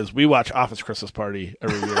tradition is we watch Office Christmas Party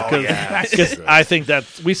every year. Because I think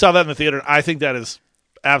we saw that in the theater. I think that is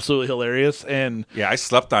absolutely hilarious. And Yeah, I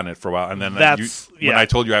slept on it for a while, and then when I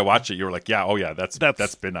told you I watched it, you were like, "Yeah, oh yeah, that's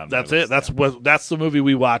been on." That's my it. list." That's the movie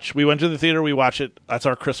we watch. We went to the theater. We watch it. That's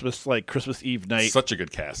our Christmas Eve night. Such a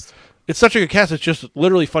good cast. It's such a good cast. It's just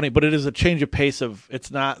literally funny, but it is a change of pace.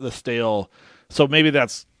 It's not the stale. So maybe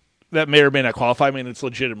that may or may not qualify. I mean, it's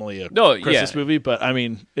legitimately a Christmas movie, but I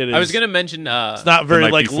mean, it is. I was going to mention. It's not very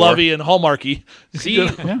Night like Before. lovey and hallmarky. See,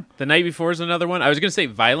 The Night Before is another one. I was going to say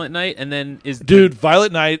Violent Night, and then Dude,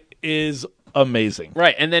 Violet Night is amazing.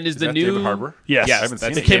 right, and then is the that new David Harbour? Yes, Yes, I haven't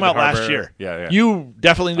that's seen it it. came out David last Harbour. year. Yeah. You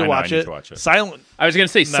definitely need I to know, I watch need it. to watch it. Silent. I was going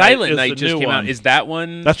to say Night Silent is Night the just new came one. out. Is that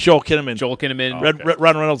one? That's Joel Kinnaman. Joel Kinnaman. okay.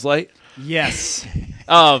 Ron Reynolds Light. Yes.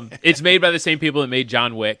 It's made by the same people that made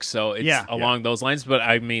John Wick, so it's Yeah. along those lines. But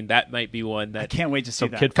I mean, that might be one I that can't wait to see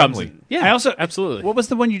that. kid comes. friendly. Yeah, I also absolutely. What was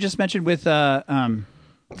the one you just mentioned with Violent.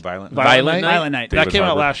 Violent Night? Violent Night? That David came out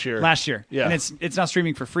Harbour. last year. Last year. Yeah. And it's now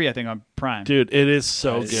streaming for free, I think, on Prime. Dude, it is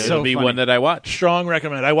so good. so It'll be funny. one that I watch. Strong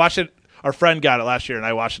recommend. I watched it. Our friend got it last year, and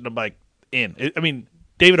I watched it. I'm like, I mean,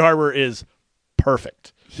 David Harbour is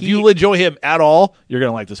perfect. If you enjoy him at all, you're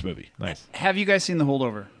gonna like this movie. Nice. Have you guys seen The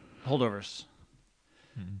Holdovers?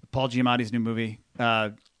 Paul Giamatti's new movie.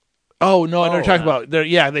 Oh no, I know what you're talking about.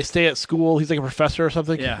 They stay at school. He's like a professor or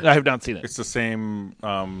something. Yeah. I have not seen it. It's the same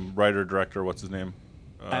writer director. What's his name?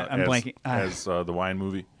 I'm as, blanking. As the wine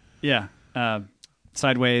movie. Yeah.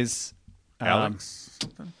 Sideways. Alex.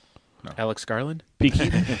 Alex Garland.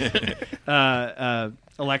 Peaky.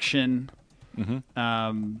 Election.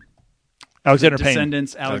 Alexander Payne.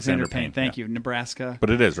 Descendants. Alexander Payne. Payne, Thank you. Nebraska. But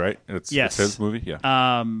it is right. Yes. It's his movie.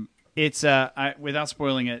 Yeah. It's without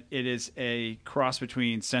spoiling it, it is a cross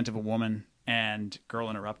between Scent of a Woman and Girl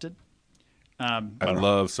Interrupted. I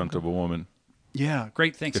love Scent of a Woman. Yeah,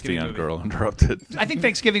 great Iffy Thanksgiving on movie. Girl Interrupted. I think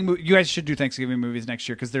you guys should do Thanksgiving movies next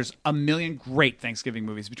year because there's a million great Thanksgiving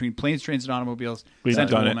movies between Planes, Trains, and Automobiles. We've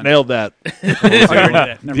Scent of done a it. Woman. Nailed that. Oh, you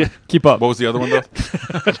already did. Never mind. Keep up. What was the other one though?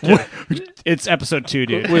 It's episode 2,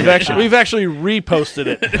 dude. We've actually reposted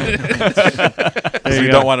it. So you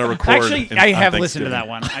don't want to record. Actually, I have listened to that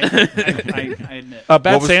one. I admit. Bad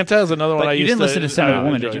What was- Santa is another one But I you used didn't to listen to Scent of a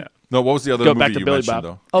Woman, enjoy. did you? No, what was the other Go movie back to you Billy mentioned Bob.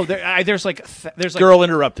 though? Oh, there's like Girl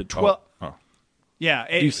Interrupted. Well, Oh. yeah,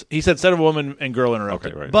 He said "Son of a Woman" and "Girl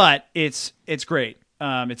Interrupted." Okay, right. but it's great.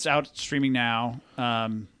 It's out streaming now.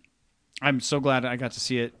 I'm so glad I got to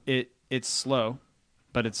see it. It's slow,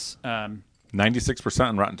 but it's 96%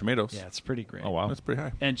 on Rotten Tomatoes. yeah, it's pretty great. Oh wow. That's pretty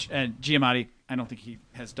high. And Giamatti, I don't think he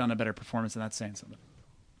has done a better performance, and that's saying something.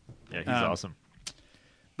 Yeah, he's awesome.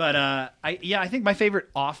 But I think my favorite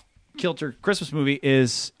off kilter Christmas movie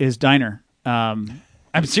is Diner.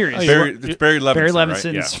 I'm serious. It's Barry Levinson. Barry right?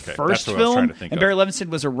 Levinson's Yeah, okay. first That's what I was trying film, to think and of. Barry Levinson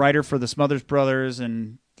was a writer for the Smothers Brothers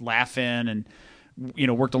and Laugh-In, and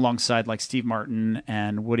worked alongside like Steve Martin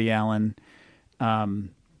and Woody Allen. And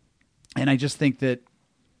I just think that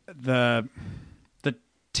the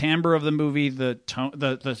timbre of the movie, the tone,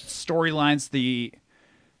 the storylines, the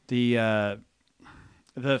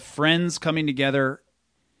friends coming together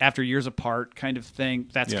after years apart kind of thing.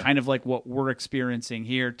 That's Yeah. kind of like what we're experiencing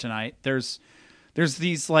here tonight. There's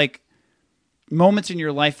these like moments in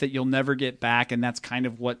your life that you'll never get back, and that's kind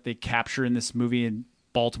of what they capture in this movie in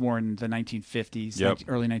Baltimore in the 1950s, Yep.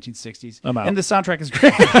 early 1960s. I'm out. And the soundtrack is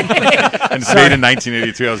great. And it's made in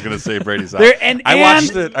 1982. I was going to say Brady's out. There- and- I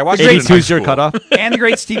watched it. I watched it in high 82's your school. cutoff. And the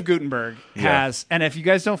great Steve Gutenberg Yeah. has, and if you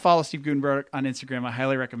guys don't follow Steve Gutenberg on Instagram, I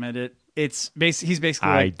highly recommend it. He's basically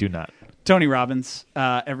I like do not. Tony Robbins.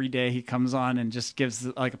 Every day he comes on and just gives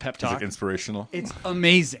like a pep Is talk. it inspirational? It's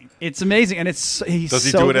amazing. It's amazing, and he's Does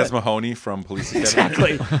he so do it good. as Mahoney from Police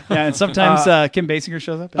Academy? Exactly. Yeah, and sometimes Kim Basinger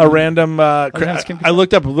shows up. A random. that's Kim I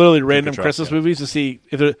looked up literally random Cattrall, Christmas yeah. movies to see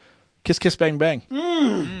if they're Kiss Kiss Bang Bang.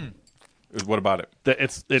 What about it?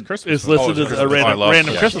 It's Christmas listed Oh, it's as a Christmas. random, I love-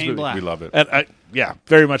 random yeah. Christmas Shane movie. Black. We love it. And yeah,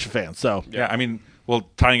 very much a fan. So Yeah, I mean, well,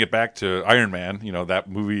 tying it back to Iron Man, that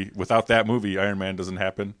movie. Without that movie, Iron Man doesn't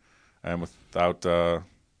happen, and without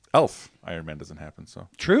Elf, Iron Man doesn't happen. So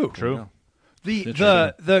True.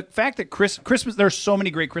 Yeah. The fact that Christmas there's so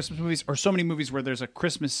many great Christmas movies, or so many movies where there's a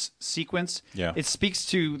Christmas sequence. Yeah. It speaks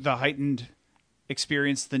to the heightened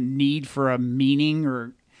experience, the need for a meaning,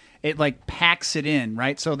 or it like packs it in,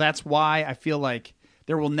 right? So that's why I feel like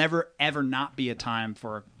there will never ever not be a time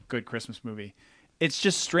for a good Christmas movie. It's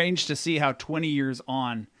just strange to see how 20 years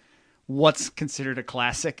on, what's considered a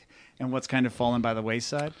classic and what's kind of fallen by the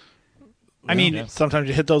wayside. I mean, sometimes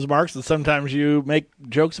you hit those marks, and sometimes you make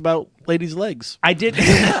jokes about ladies' legs. I did.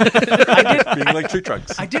 Being like tree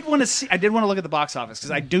trunks. I did want to look at the box office because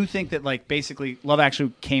I do think that like basically Love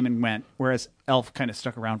Actually came and went, whereas Elf kind of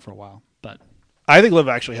stuck around for a while. But I think Live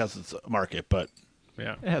actually has its market, but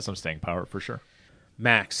Yeah. It has some staying power for sure.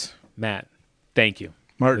 Matt, thank you.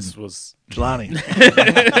 Martin, This was Jelani,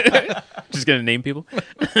 just gonna name people.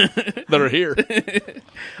 that are here.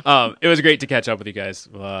 It was great to catch up with you guys.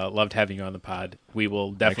 Loved having you on the pod. We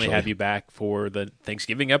will definitely Actually. have you back for the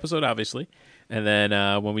Thanksgiving episode, obviously, and then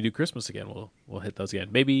when we do Christmas again, we'll hit those again.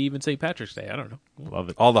 Maybe even St. Patrick's Day. I don't know. Love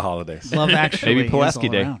it. All the holidays. Love Actually, Maybe Pulaski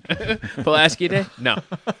is all Day. around. Pulaski Day? No,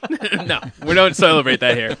 no, we don't celebrate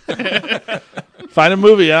that here Find a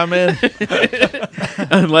movie, I'm in.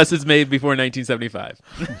 unless it's made before 1975.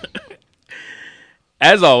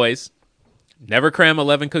 As always, never cram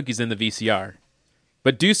 11 cookies in the VCR,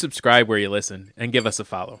 but do subscribe where you listen and give us a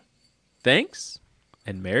follow. Thanks,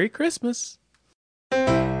 and Merry Christmas.